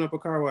to open up a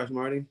car wash,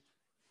 Marty.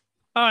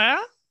 Oh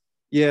yeah.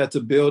 Yeah, to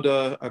build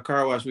a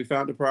car wash. We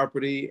found the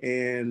property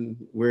and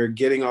we're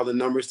getting all the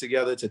numbers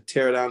together to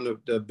tear down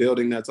the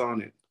building that's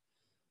on it.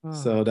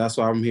 So that's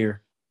why I'm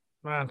here.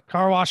 Man,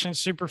 car washing is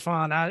super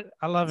fun. I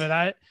love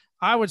it.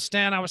 I was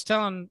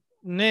telling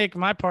Nick,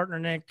 my partner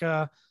Nick,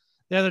 the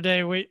other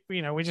day, we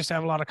just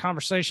have a lot of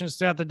conversations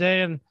throughout the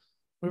day, and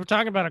we were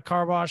talking about a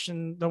car wash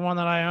and the one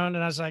that I owned,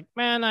 and I was like,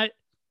 man,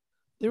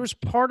 there was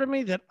part of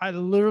me that I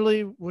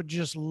literally would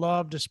just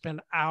love to spend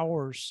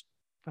hours.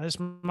 Now, this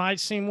might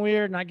seem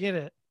weird, and I get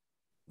it,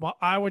 but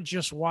I would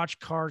just watch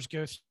cars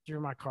go through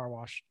my car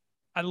wash.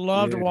 I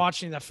loved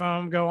watching the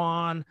foam go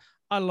on.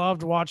 I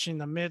loved watching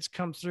the mitts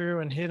come through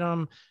and hit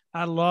them.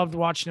 I loved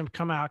watching them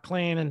come out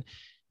clean. And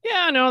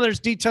yeah, I know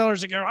there's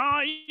detailers that go,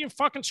 oh, you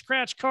fucking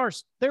scratch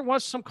cars. There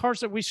was some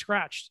cars that we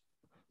scratched.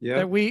 Yeah.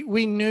 That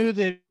we knew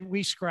that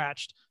we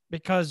scratched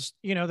because,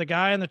 the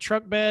guy in the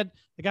truck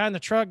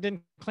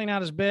didn't clean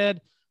out his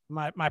bed.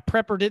 My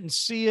prepper didn't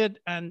see it.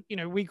 And,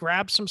 we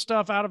grabbed some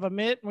stuff out of a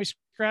mitt and we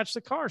scratched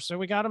the car. So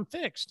we got them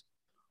fixed.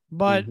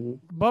 But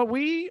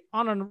we,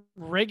 on a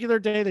regular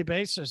daily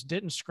basis,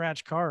 didn't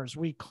scratch cars.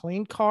 We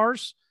cleaned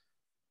cars.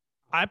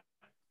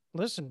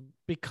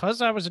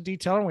 Because I was a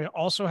detailer and we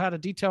also had a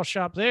detail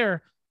shop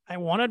there, I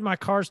wanted my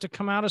cars to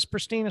come out as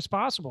pristine as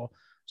possible.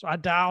 So I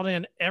dialed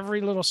in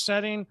every little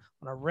setting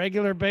on a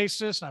regular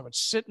basis. And I would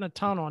sit in a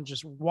tunnel and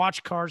just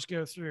watch cars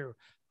go through.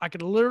 I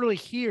could literally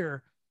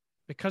hear,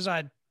 because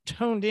I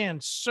toned in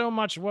so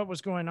much of what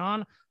was going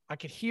on, I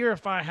could hear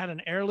if I had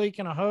an air leak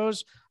in a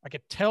hose. I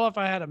could tell if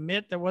I had a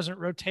mitt that wasn't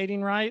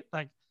rotating right.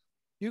 Like,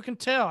 you can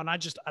tell. And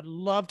I'd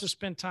love to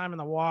spend time in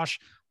the wash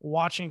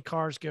watching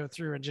cars go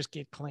through and just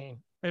get clean.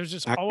 It was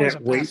just always a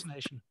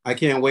fascination. I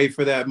can't wait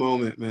for that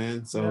moment,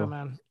 man. So yeah,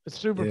 man, it's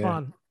super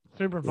fun.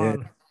 Super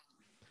fun.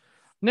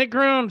 Nick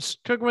Grooms,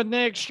 Cooking with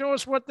Nick. Show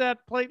us what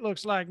that plate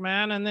looks like,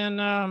 man. And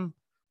then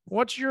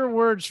what's your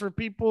words for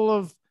people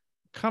of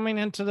coming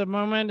into the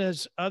moment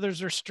as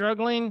others are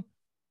struggling?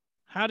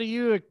 How do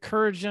you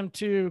encourage them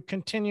to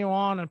continue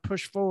on and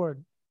push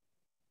forward?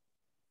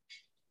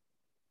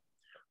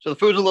 So the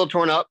food's a little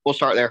torn up. We'll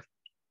start there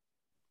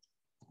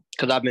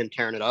because I've been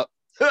tearing it up.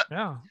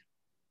 Yeah.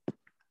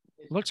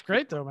 Looks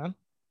great though, man.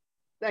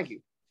 Thank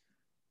you.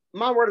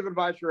 My word of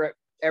advice for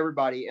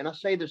everybody, and I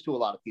say this to a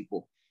lot of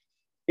people,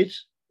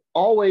 it's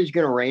always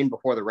going to rain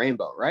before the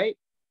rainbow, right?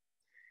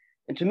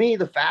 And to me,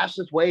 the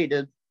fastest way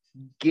to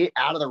get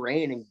out of the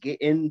rain and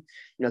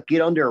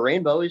get under a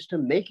rainbow is to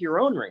make your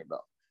own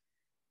rainbow.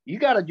 You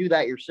got to do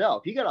that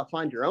yourself. You got to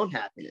find your own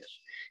happiness.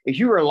 If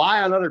you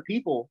rely on other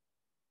people,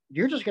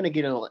 you're just going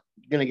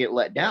to get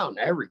let down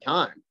every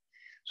time.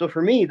 So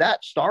for me,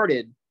 that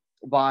started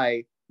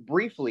by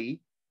briefly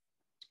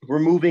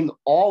removing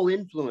all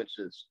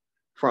influences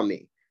from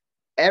me,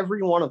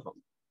 every one of them,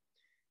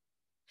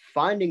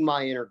 finding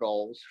my inner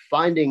goals,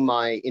 finding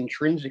my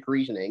intrinsic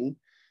reasoning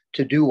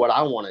to do what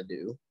I want to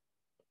do,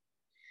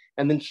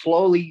 and then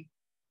slowly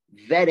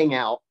vetting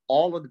out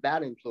all of the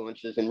bad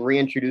influences and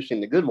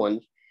reintroducing the good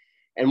ones.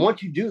 And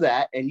once you do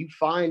that and you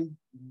find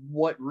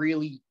what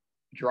really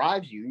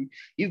drives you,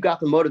 you've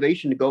got the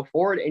motivation to go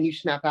forward and you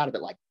snap out of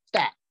it like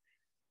that.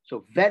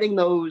 So vetting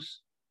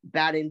those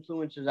bad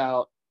influences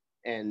out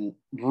and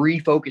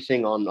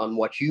refocusing on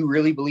what you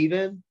really believe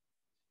in,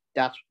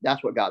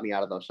 that's what got me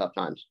out of those tough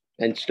times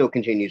and still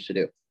continues to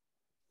do.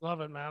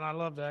 Love it, man. I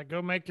love that.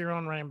 Go make your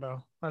own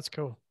rainbow. That's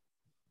cool.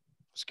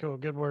 That's cool.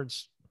 Good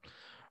words.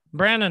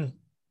 Brandon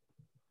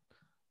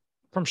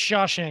from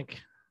Shawshank.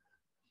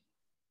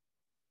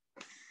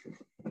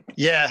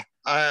 Yeah.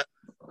 I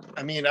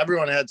mean,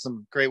 everyone had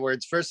some great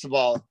words. First of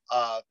all,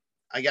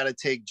 I got to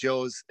take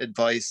Joe's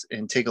advice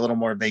and take a little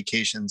more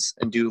vacations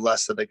and do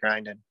less of the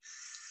grinding.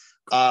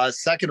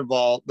 Second of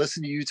all,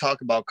 listen to you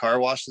talk about car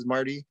washes,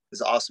 Marty,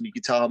 is awesome. You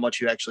could tell how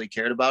much you actually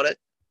cared about it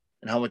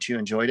and how much you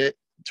enjoyed it.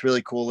 It's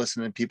really cool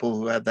listening to people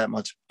who have that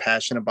much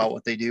passion about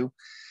what they do.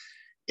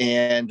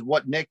 And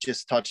what Nick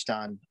just touched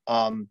on,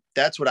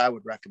 that's what I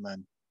would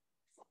recommend.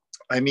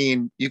 I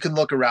mean, you can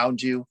look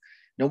around you.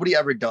 Nobody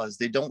ever does.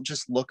 They don't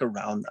just look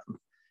around them.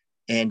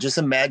 And just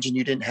imagine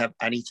you didn't have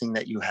anything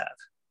that you have.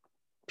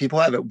 People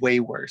have it way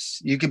worse.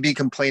 You could be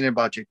complaining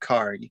about your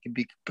car. You could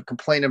be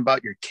complaining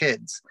about your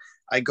kids.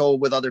 I go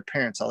with other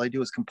parents. All I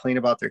do is complain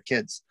about their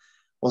kids.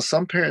 Well,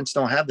 some parents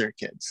don't have their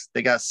kids.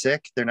 They got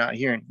sick. They're not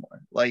here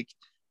anymore. Like,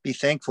 be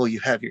thankful you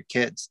have your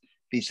kids.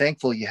 Be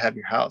thankful you have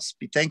your house.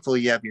 Be thankful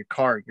you have your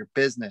car, your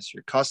business,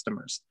 your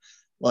customers.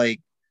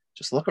 Like,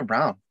 just look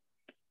around.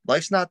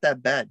 Life's not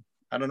that bad.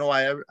 I don't know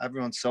why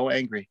everyone's so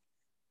angry.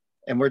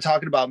 And we're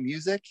talking about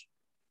music.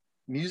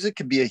 Music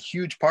could be a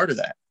huge part of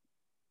that.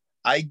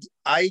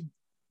 I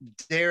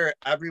dare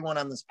everyone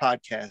on this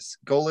podcast,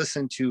 go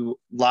listen to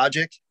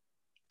Logic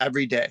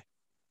every day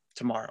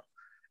tomorrow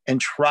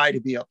and try to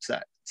be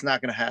upset. It's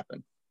not going to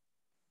happen.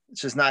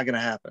 It's just not going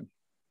to happen.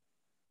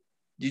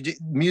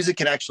 Music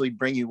can actually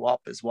bring you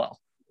up as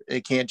well.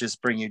 It can't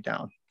just bring you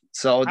down.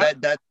 So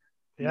that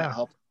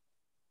helps.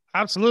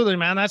 Absolutely,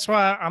 man. That's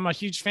why I'm a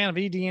huge fan of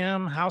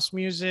EDM, house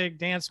music,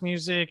 dance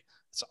music.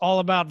 It's all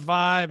about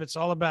vibe. It's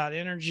all about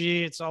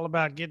energy. It's all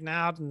about getting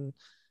out and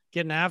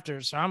getting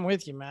after. So I'm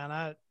with you, man.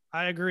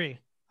 I agree.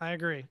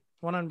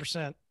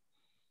 100%.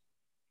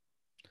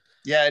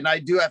 Yeah. And I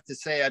do have to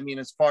say, I mean,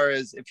 as far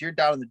as if you're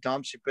down in the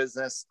dumps, your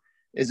business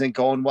isn't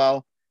going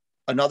well.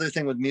 Another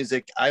thing with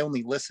music, I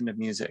only listen to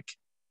music.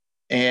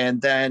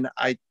 And then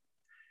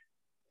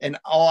in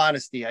all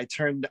honesty, I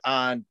turned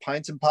on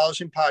Pints and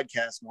Polishing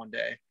podcast one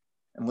day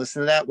and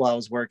listened to that while I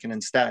was working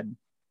instead.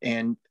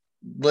 And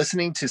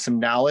listening to some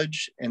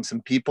knowledge and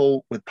some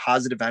people with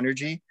positive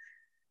energy,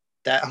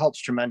 that helps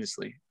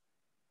tremendously.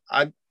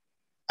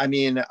 I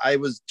mean, I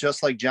was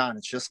just like John.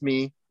 It's just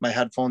me, my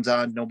headphones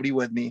on, nobody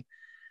with me.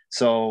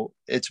 So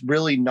it's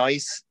really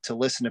nice to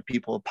listen to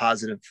people with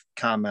positive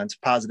comments,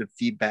 positive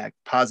feedback,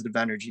 positive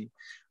energy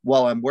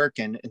while I'm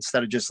working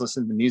instead of just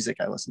listening to music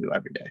I listen to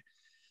every day.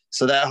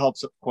 So that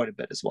helps quite a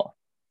bit as well.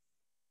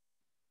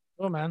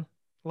 Oh, man.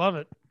 Love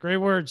it. Great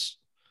words.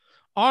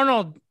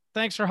 Arnold,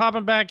 thanks for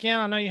hopping back in.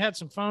 I know you had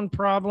some phone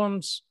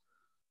problems.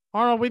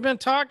 Arnold, we've been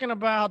talking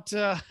about,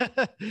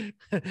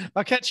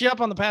 I'll catch you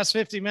up on the past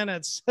 50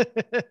 minutes,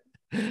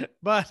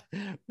 but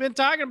been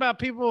talking about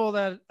people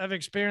that have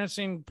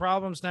experiencing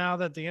problems now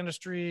that the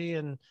industry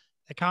and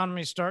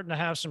economy is starting to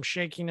have some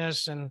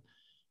shakiness. And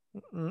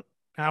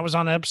I was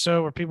on an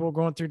episode where people were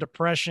going through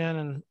depression,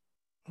 and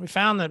we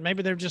found that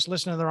maybe they're just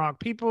listening to the wrong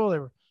people. They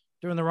were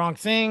doing the wrong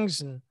things.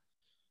 And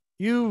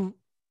you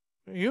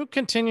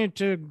continue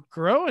to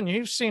grow, and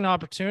you've seen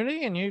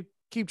opportunity, and you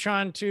keep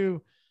trying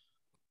to,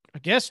 I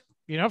guess,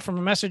 from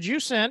a message you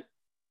sent,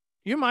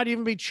 you might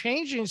even be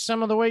changing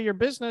some of the way your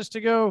business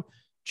to go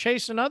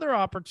chase another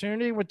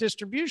opportunity with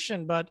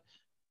distribution. But,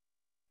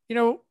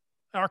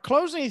 our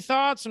closing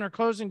thoughts and our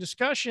closing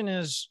discussion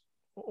is,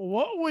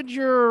 what would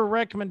your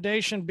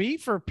recommendation be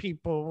for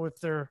people if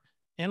they're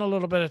in a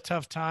little bit of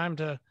tough time,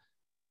 to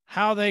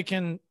how they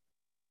can,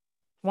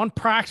 one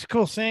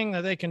practical thing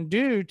that they can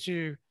do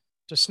to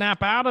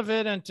snap out of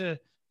it and to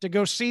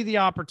go see the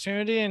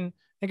opportunity and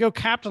go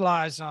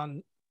capitalize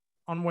on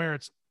where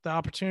the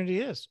opportunity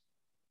is?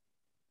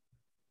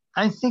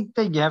 I think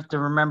that you have to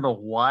remember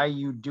why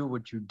you do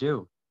what you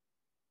do.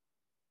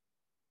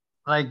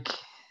 Like,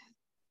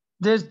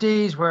 there's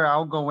days where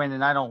I'll go in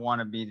and I don't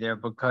want to be there,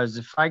 because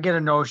if I get a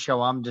no-show,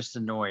 I'm just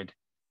annoyed.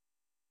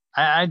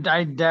 I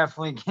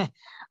definitely can't.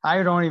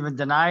 I don't even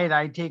deny it.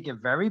 I take it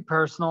very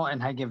personal,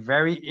 and I get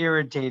very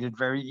irritated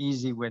very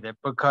easy with it,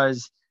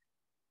 because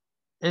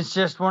it's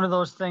just one of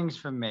those things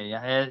for me.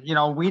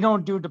 We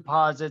don't do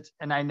deposits,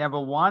 and I never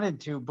wanted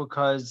to,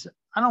 because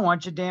I don't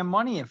want your damn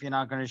money if you're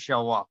not going to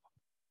show up.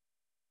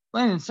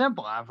 Plain and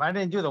simple. If I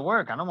didn't do the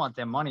work, I don't want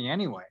their money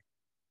anyway.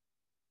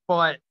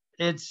 But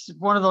it's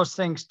one of those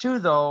things too,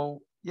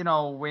 though,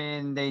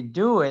 when they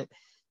do it,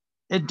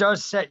 it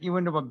does set you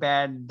into a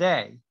bad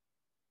day.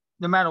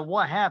 No matter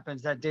what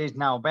happens, that day's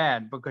now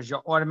bad, because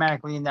you're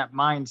automatically in that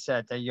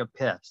mindset that you're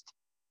pissed.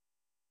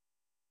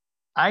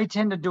 I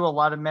tend to do a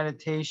lot of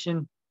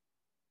meditation.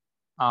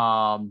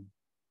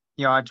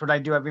 It's what I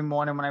do every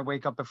morning when I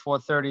wake up at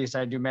 4:30 is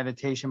I do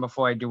meditation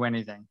before I do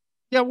anything.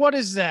 Yeah. What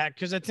is that?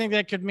 Because I think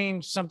that could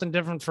mean something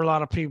different for a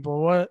lot of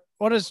people.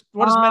 What is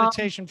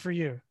meditation for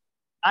you?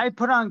 I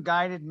put on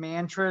guided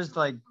mantras,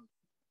 like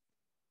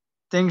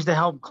things to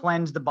help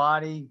cleanse the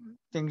body,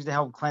 things to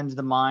help cleanse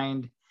the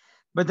mind.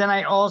 But then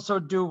I also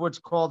do what's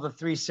called the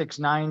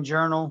 369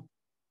 journal,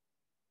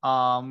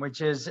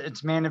 which is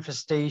it's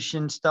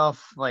manifestation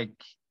stuff. Like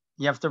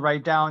you have to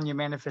write down your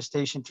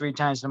manifestation 3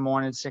 times in the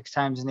morning, 6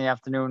 times in the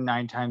afternoon,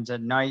 9 times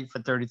at night for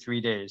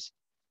 33 days.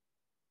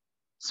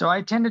 So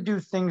I tend to do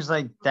things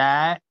like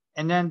that.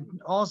 And then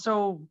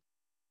also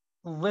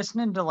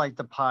listening to like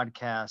the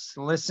podcasts,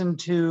 listen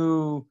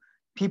to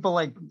people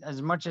like,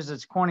 as much as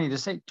it's corny to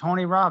say,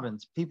 Tony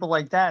Robbins, people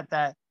like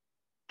that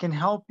can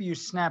help you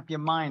snap your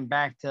mind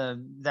back to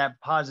that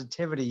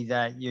positivity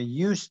that you're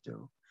used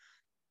to.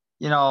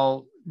 You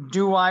know,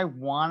 do I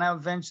want to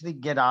eventually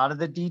get out of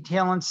the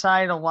detailing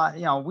side a lot?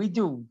 You know, I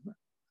do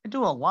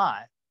a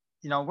lot.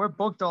 You know, we're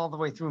booked all the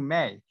way through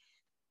May.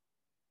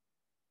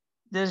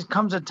 There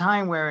comes a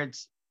time where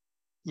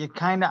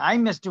I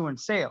miss doing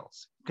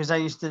sales because I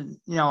used to,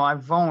 you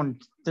know,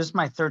 this is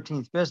my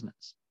 13th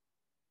business.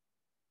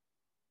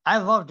 I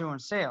love doing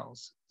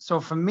sales. So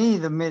for me,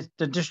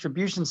 the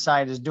distribution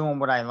side is doing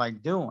what I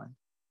like doing.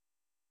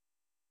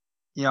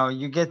 You know,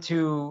 you get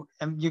to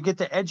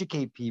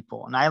educate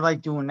people, and I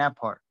like doing that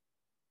part.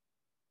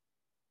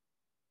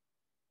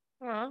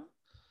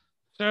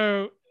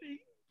 So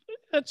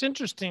that's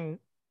interesting.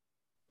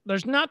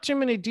 There's not too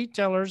many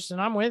detailers, and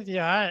I'm with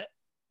you. I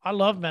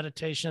love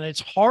meditation.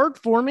 It's hard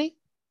for me.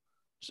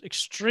 It's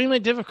extremely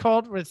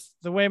difficult with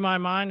the way my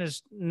mind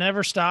is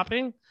never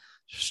stopping.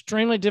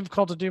 Extremely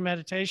difficult to do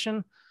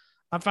meditation.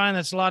 I find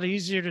that's a lot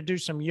easier to do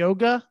some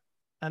yoga.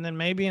 And then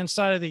maybe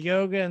inside of the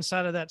yoga,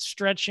 inside of that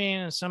stretching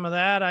and some of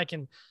that, I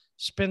can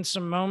spend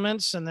some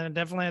moments. And then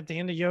definitely at the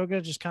end of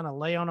yoga, just kind of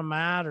lay on a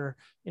mat or,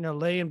 you know,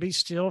 lay and be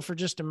still for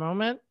just a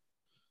moment.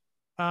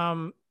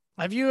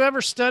 Have you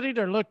ever studied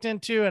or looked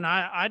into, and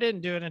I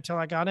didn't do it until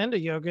I got into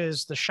yoga,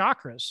 is the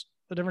chakras,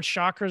 the different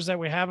chakras that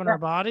we have in our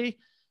body.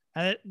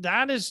 And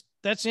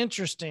that's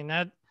interesting.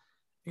 That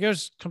it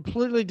goes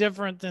completely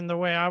different than the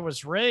way I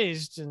was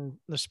raised in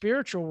the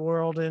spiritual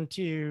world.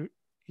 Into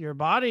your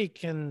body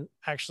can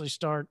actually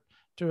start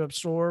to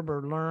absorb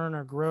or learn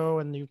or grow.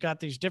 And you've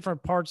got these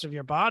different parts of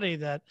your body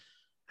that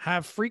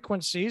have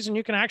frequencies, and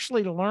you can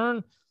actually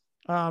learn.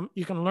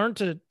 You can learn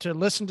to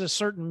listen to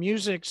certain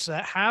musics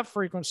that have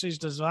frequencies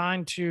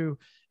designed to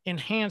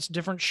enhance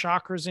different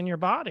chakras in your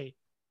body.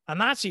 And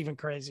that's even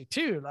crazy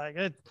too. Like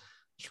it's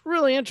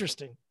really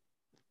interesting.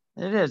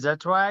 It is.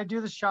 That's why I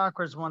do the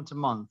chakras once a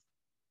month.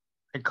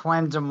 I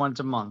cleanse them once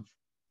a month.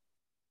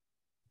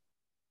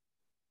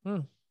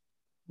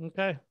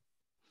 Okay.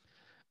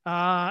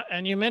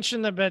 And you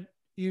mentioned that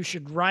you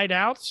should write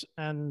out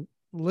and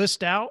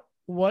list out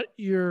what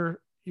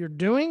you're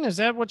doing. Is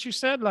that what you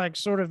said? Like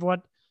sort of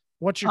what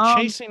you're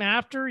chasing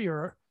after?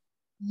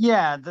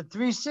 Yeah, the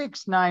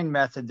 369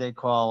 method, they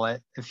call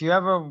it. If you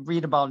ever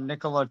read about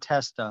Nikola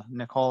Tesla,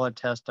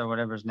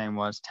 whatever his name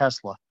was,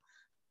 Tesla.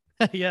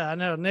 Yeah, I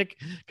know. Nick,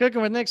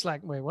 Cooking with Nick's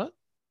like, wait, what?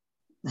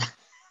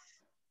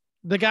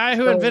 The guy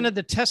who invented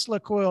the Tesla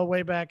coil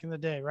way back in the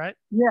day, right?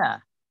 Yeah.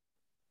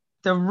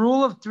 The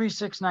rule of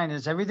 369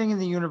 is everything in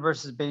the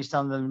universe is based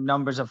on the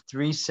numbers of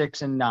 3,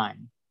 6, and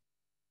 9.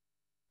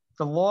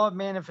 The law of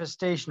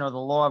manifestation or the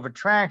law of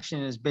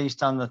attraction is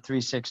based on the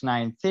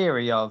 369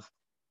 theory of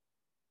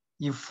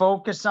you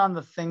focus on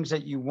the things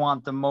that you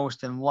want the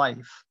most in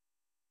life,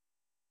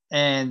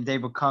 and they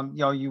become,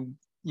 you know,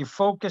 you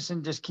focus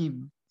and just keep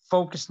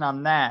focusing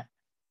on that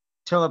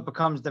till it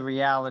becomes the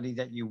reality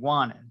that you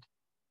wanted.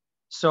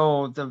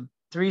 So the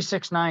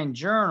 369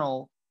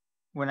 journal,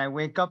 when I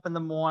wake up in the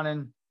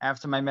morning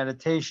after my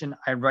meditation,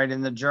 I write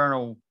in the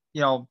journal,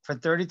 you know, for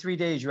 33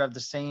 days, you have the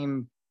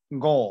same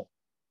goal.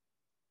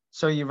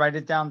 So you write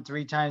it down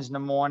 3 times in the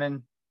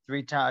morning,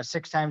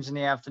 6 times in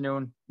the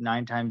afternoon,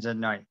 9 times at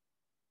night.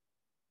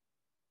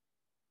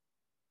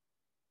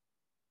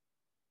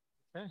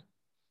 Okay.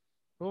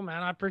 Cool,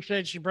 man. I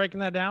appreciate you breaking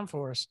that down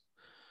for us.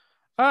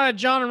 All right,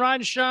 John and Ride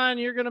and Shine,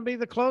 you're going to be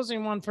the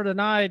closing one for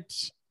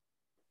tonight.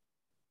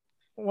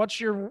 What's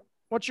your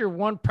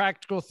one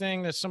practical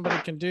thing that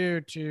somebody can do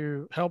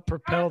to help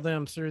propel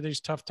them through these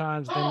tough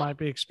times they might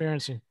be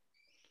experiencing?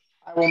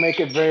 I will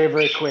make it very,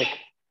 very quick.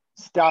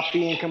 Stop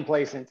being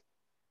complacent.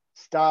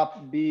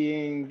 Stop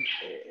being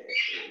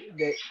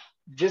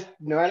just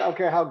no matter, I don't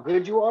care how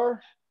good you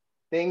are,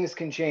 things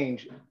can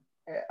change.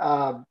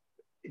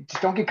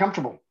 Just don't get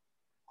comfortable,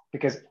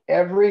 because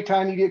every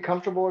time you get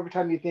comfortable, every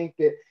time you think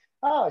that,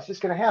 oh, it's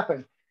just going to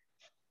happen,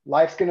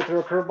 life's going to throw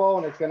a curveball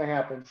and it's going to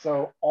happen.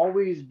 So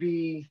always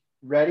be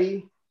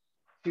ready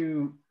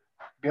to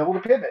be able to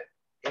pivot,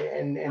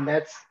 and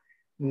that's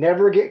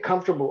never get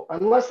comfortable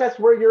unless that's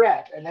where you're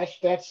at, and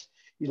that's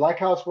you like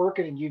how it's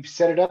working and you've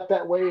set it up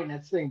that way, and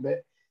that's the thing.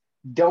 But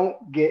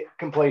don't get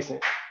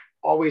complacent.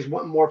 Always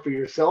want more for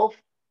yourself.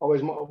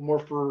 Always want more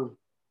for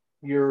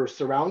your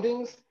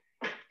surroundings,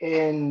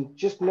 and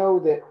just know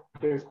that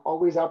there's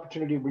always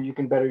opportunity where you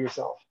can better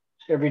yourself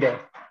every day.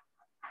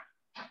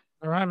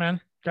 All right, man.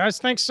 Guys,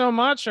 thanks so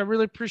much. I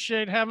really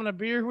appreciate having a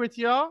beer with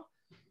y'all.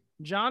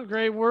 John,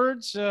 great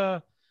words.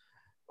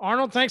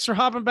 Arnold, thanks for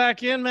hopping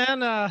back in,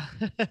 man. I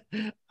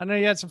know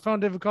you had some phone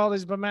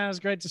difficulties, but man, it's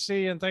great to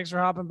see you, and thanks for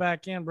hopping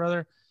back in,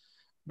 brother.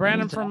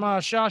 Brandon from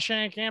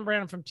Shawshank and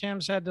Brandon from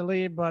Tim's had to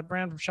leave, but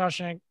Brandon from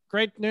Shawshank,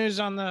 great news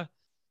on the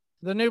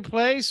new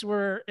place.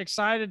 We're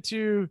excited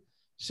to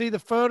see the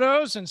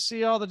photos and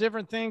see all the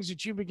different things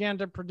that you began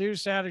to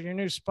produce out of your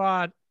new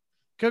spot.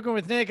 Cooking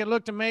with Nick, it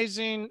looked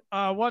amazing.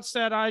 What's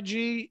that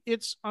IG?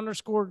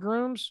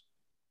 It's_grooms.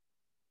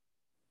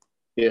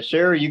 Yes,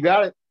 sir. You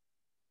got it.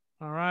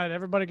 All right.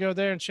 Everybody go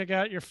there and check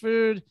out your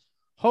food.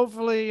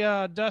 Hopefully,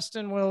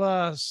 Dustin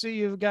will see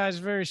you guys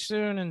very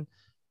soon, and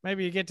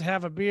maybe you get to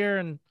have a beer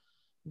and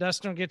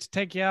Dustin will get to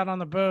take you out on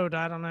the boat.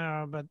 I don't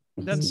know, but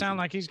it doesn't sound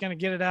like he's going to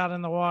get it out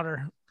in the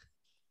water.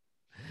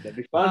 That'd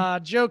be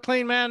fun. Joe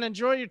Clean, man,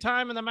 enjoy your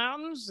time in the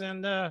mountains,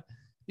 and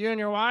you and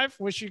your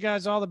wife, wish you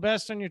guys all the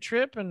best on your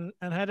trip, and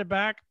headed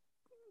back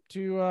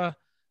to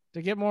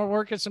get more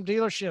work at some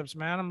dealerships,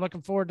 man. I'm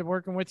looking forward to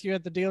working with you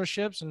at the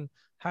dealerships and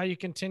how you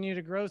continue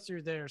to grow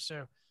through there.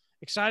 So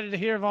excited to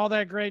hear of all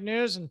that great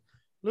news. And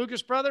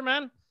Lucas, brother,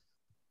 man,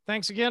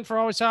 thanks again for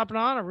always hopping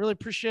on. I really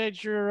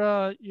appreciate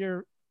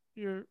your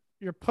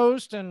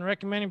post and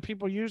recommending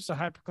people use the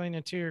HyperClean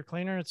interior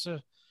cleaner. It's a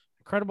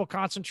incredible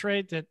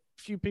concentrate that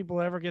few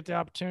people ever get the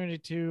opportunity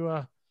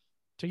to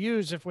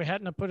use if we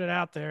hadn't have put it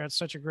out there at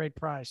such a great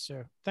price.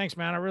 So thanks,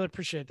 man. I really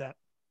appreciate that.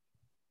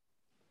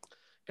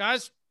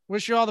 Guys,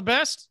 wish you all the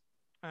best.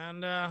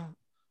 And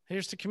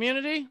here's the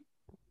community.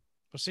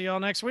 We'll see y'all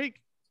next week.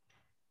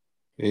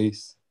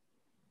 Peace.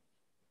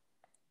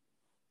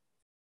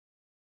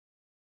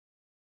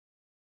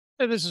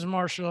 Hey, this is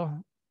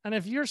Marshall. And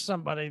if you're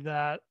somebody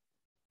that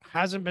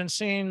hasn't been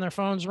seeing their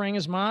phones ring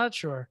as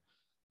much, or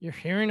you're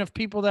hearing of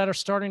people that are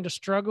starting to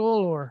struggle,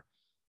 or,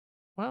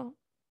 well,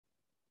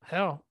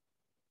 hell,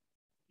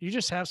 you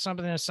just have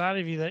something inside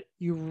of you that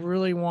you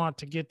really want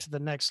to get to the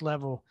next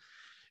level.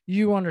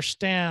 You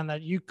understand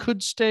that you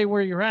could stay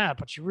where you're at,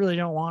 but you really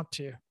don't want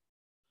to.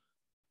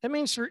 That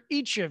means for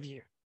each of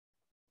you,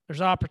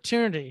 there's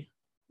opportunity,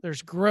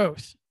 there's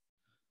growth.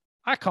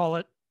 I call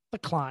it the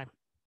climb.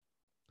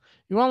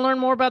 You want to learn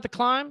more about the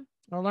climb,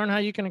 or learn how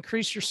you can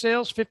increase your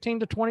sales 15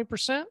 to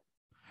 20%?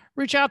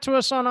 Reach out to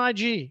us on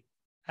IG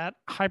at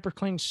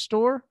HyperClean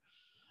Store.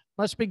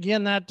 Let's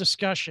begin that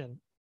discussion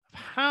of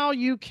how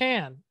you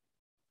can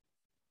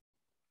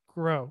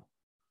grow,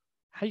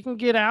 how you can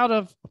get out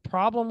of a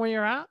problem where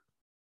you're at,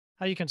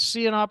 how you can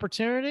see an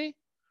opportunity,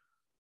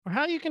 or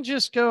how you can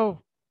just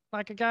go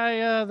like a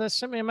guy that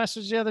sent me a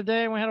message the other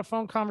day, and we had a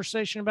phone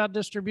conversation about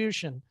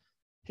distribution.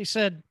 He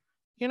said,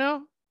 you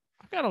know,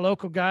 I've got a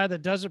local guy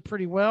that does it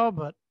pretty well,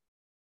 but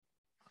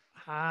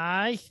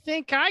I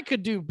think I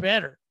could do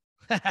better.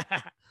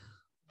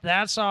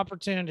 That's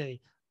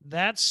opportunity.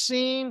 That's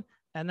seeing,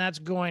 and that's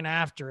going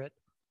after it.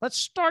 Let's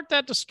start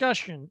that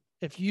discussion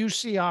if you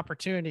see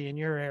opportunity in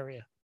your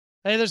area.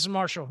 Hey, this is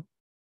Marshall.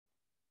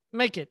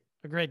 Make it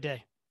a great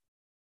day.